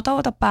 Mi nota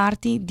outra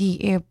parte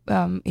de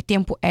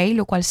tempo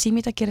lo qual sim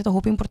me quer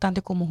muito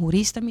importante como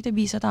jurista me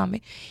bisa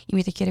também e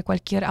me quer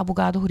qualquer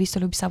abogado jurista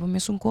lo bisava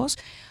mesmo coisa.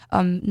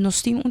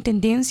 Nós temos uma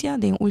tendência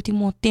de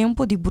último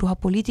tempo de bruxa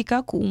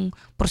política com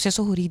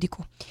processo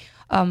jurídico.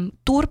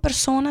 Toda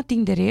pessoa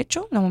tem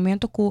direito no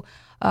momento que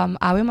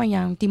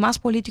amanhã tem mais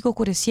político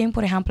que recém,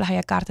 por exemplo,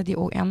 a carta de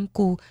OM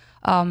que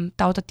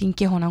tauta tem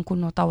que honan que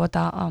não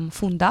tauta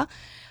fundar.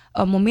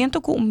 Momento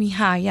que me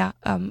haya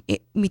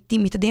me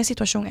tem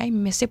situação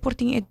me se por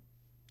ter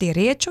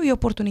direito e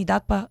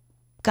oportunidade para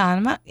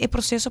calma e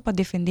processo para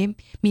defender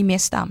mim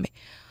mesmo também.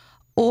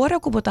 Ora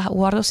que botar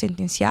guardo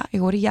sentenciar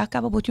agora já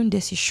acaba botar uma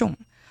decisão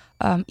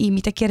e me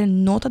te quer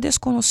nota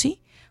desconhecer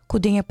que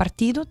tem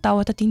partido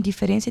tal tem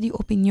diferença de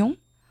opinião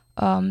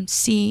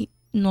se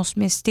nos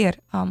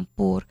mester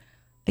por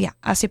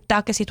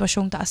aceitar que a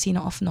situação está assim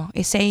ou não.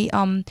 E sei,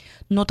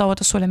 não está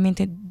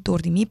solamente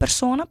dor de minha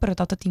pessoa, mas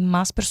está tem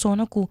mais pessoas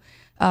que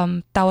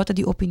está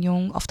de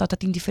opinião, ou está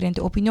tem diferente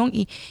opinião,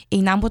 e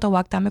não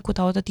está também que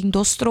está tem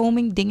dois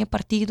stroming dentro do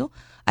partido,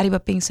 arriba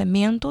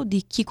pensamento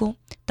de que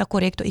está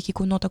correto e que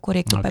não está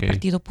correto para o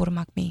partido por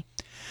MACME.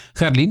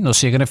 Gerlien, nos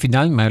chega no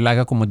final, mas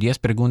lá como 10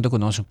 perguntas que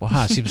nós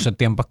podemos se o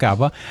tempo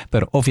acaba,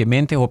 mas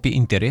obviamente houve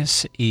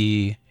interesse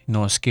e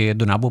nós que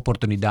donamos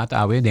oportunidade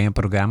a ver no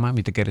programa,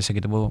 me te quer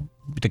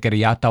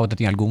já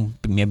tem algum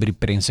membro de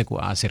prensa que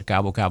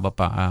acercava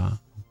para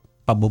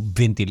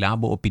ventilar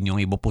a opinião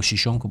e a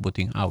posição que você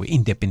tem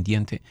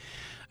independente.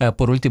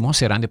 Por último,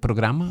 será no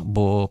programa,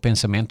 o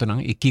pensamento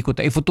e Kiko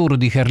o futuro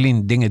de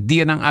Gerlien, de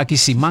dia aqui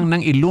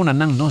simang e luna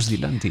nos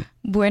dilante.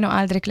 Bueno,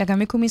 Aldrich, la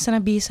kami komisa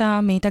na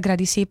bisa, me te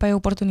agradecer para a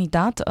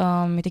oportunidade,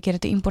 me te quero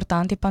te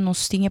importante para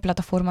nós ter a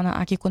plataforma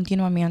aqui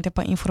continuamente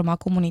para informar a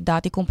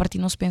comunidade e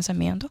compartilhar nos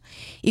pensamentos.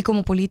 E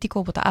como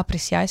político, vou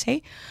apreciar isso.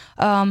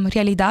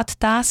 Realidade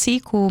está assim,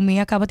 que me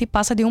acaba de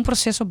passar de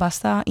processo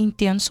bastante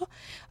intenso.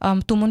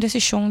 Tomou uma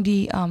decisão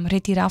de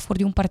retirar fora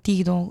de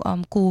partido,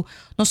 que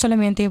não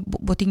somente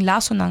botem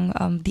laço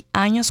de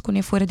anos que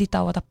não fora de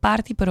tal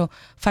parte, pero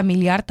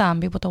familiar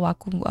também, botar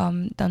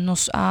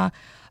nos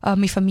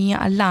minha família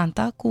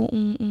Atlanta com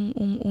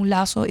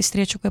laço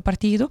estreito com o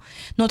partido,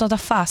 não está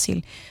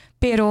fácil.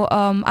 Pero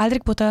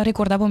Aldrich bota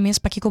recordava mes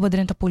pa kiko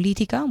badrenta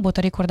politica,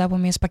 bota recordava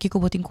mes pa kiko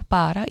bota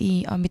incupara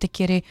e mita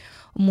quiere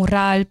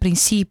moral,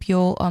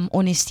 princípio,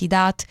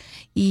 honestidade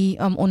e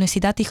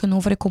honestidade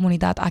tegenover a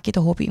comunidade aqui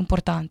tá hopi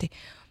importante.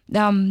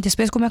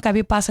 Depois como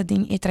acabei passa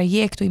din e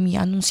trajecto e me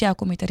anunciar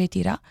como te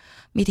retirar,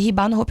 me te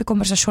hibando hopi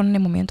conversação no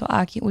momento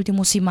aqui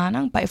último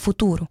semana para o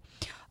futuro.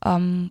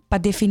 Para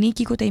definir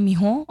que te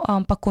miho,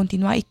 para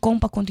continuar e como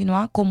para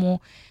continuar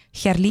como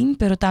Gerlien,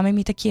 pero também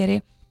me te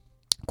quiere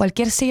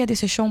qualquer seja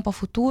decisão para o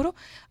futuro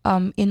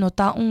e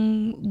notar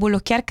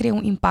bloquear cria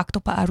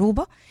impacto para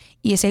Aruba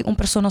e essa é uma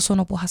pessoa só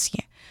não pode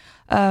fazer.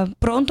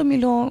 Pronto me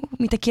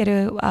te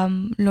quer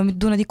lo me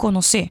dona de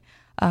conhecer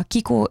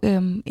kiko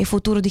o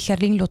futuro de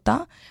Gerlien lo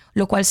tá,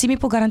 lo qual se me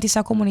pode garantir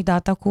a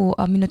comunidade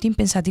que me não tem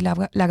pensado de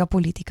laga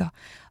política.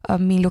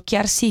 Me lo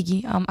quer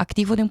seguir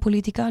ativo em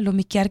política, lo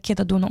me quer que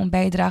da dona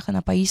bijdrage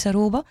na país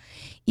Aruba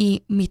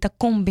e me tá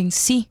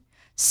convenci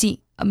se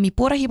mi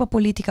por arriba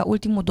política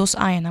último 2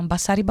 anos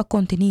basar ba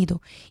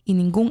contenido e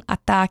nenhum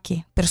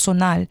ataque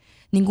personal,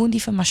 nenhuma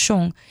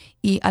difamação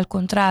e ao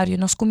contrário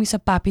nós começa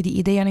papi de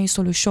ideia na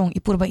solução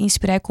e por ba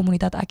inspirar a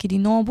comunidade aqui de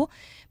novo,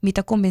 me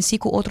tá convenci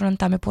que outro não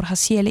também por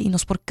haciele e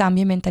nós por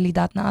cambiar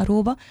mentalidade na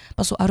Aruba,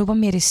 passo Aruba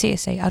merece,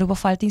 Aruba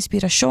falta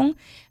inspiração,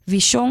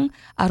 visão,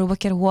 Aruba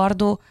quer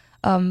guardo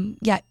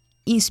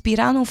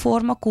inspirar uma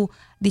forma que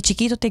de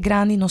chiquito até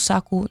grande nós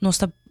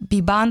está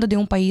vivendo de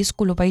país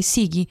que o país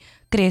sigue,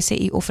 cresce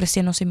e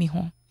oferecendo se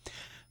melhor.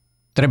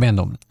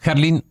 Tremendo.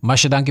 Gerlien,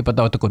 mas danke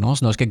para estar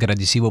conosco. Nós que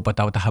agradecemos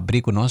para estar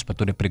abrir conosco, para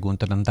toda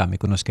pergunta também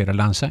que nós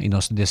queremos lançar e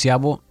nós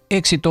desejamos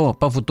êxito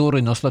para o futuro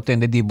e nós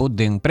atende de boa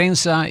de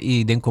imprensa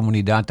e de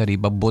comunidade e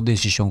boa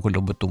decisão que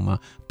lo toma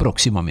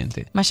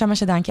proximamente. Mas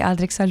danke,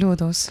 Aldrich,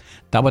 saludos.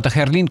 Tabata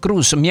Gerlien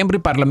Croes, Miembro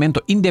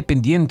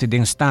Indepediente di Parlamento de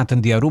Estado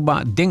de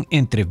Aruba, de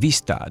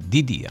Entrevista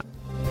di Dia.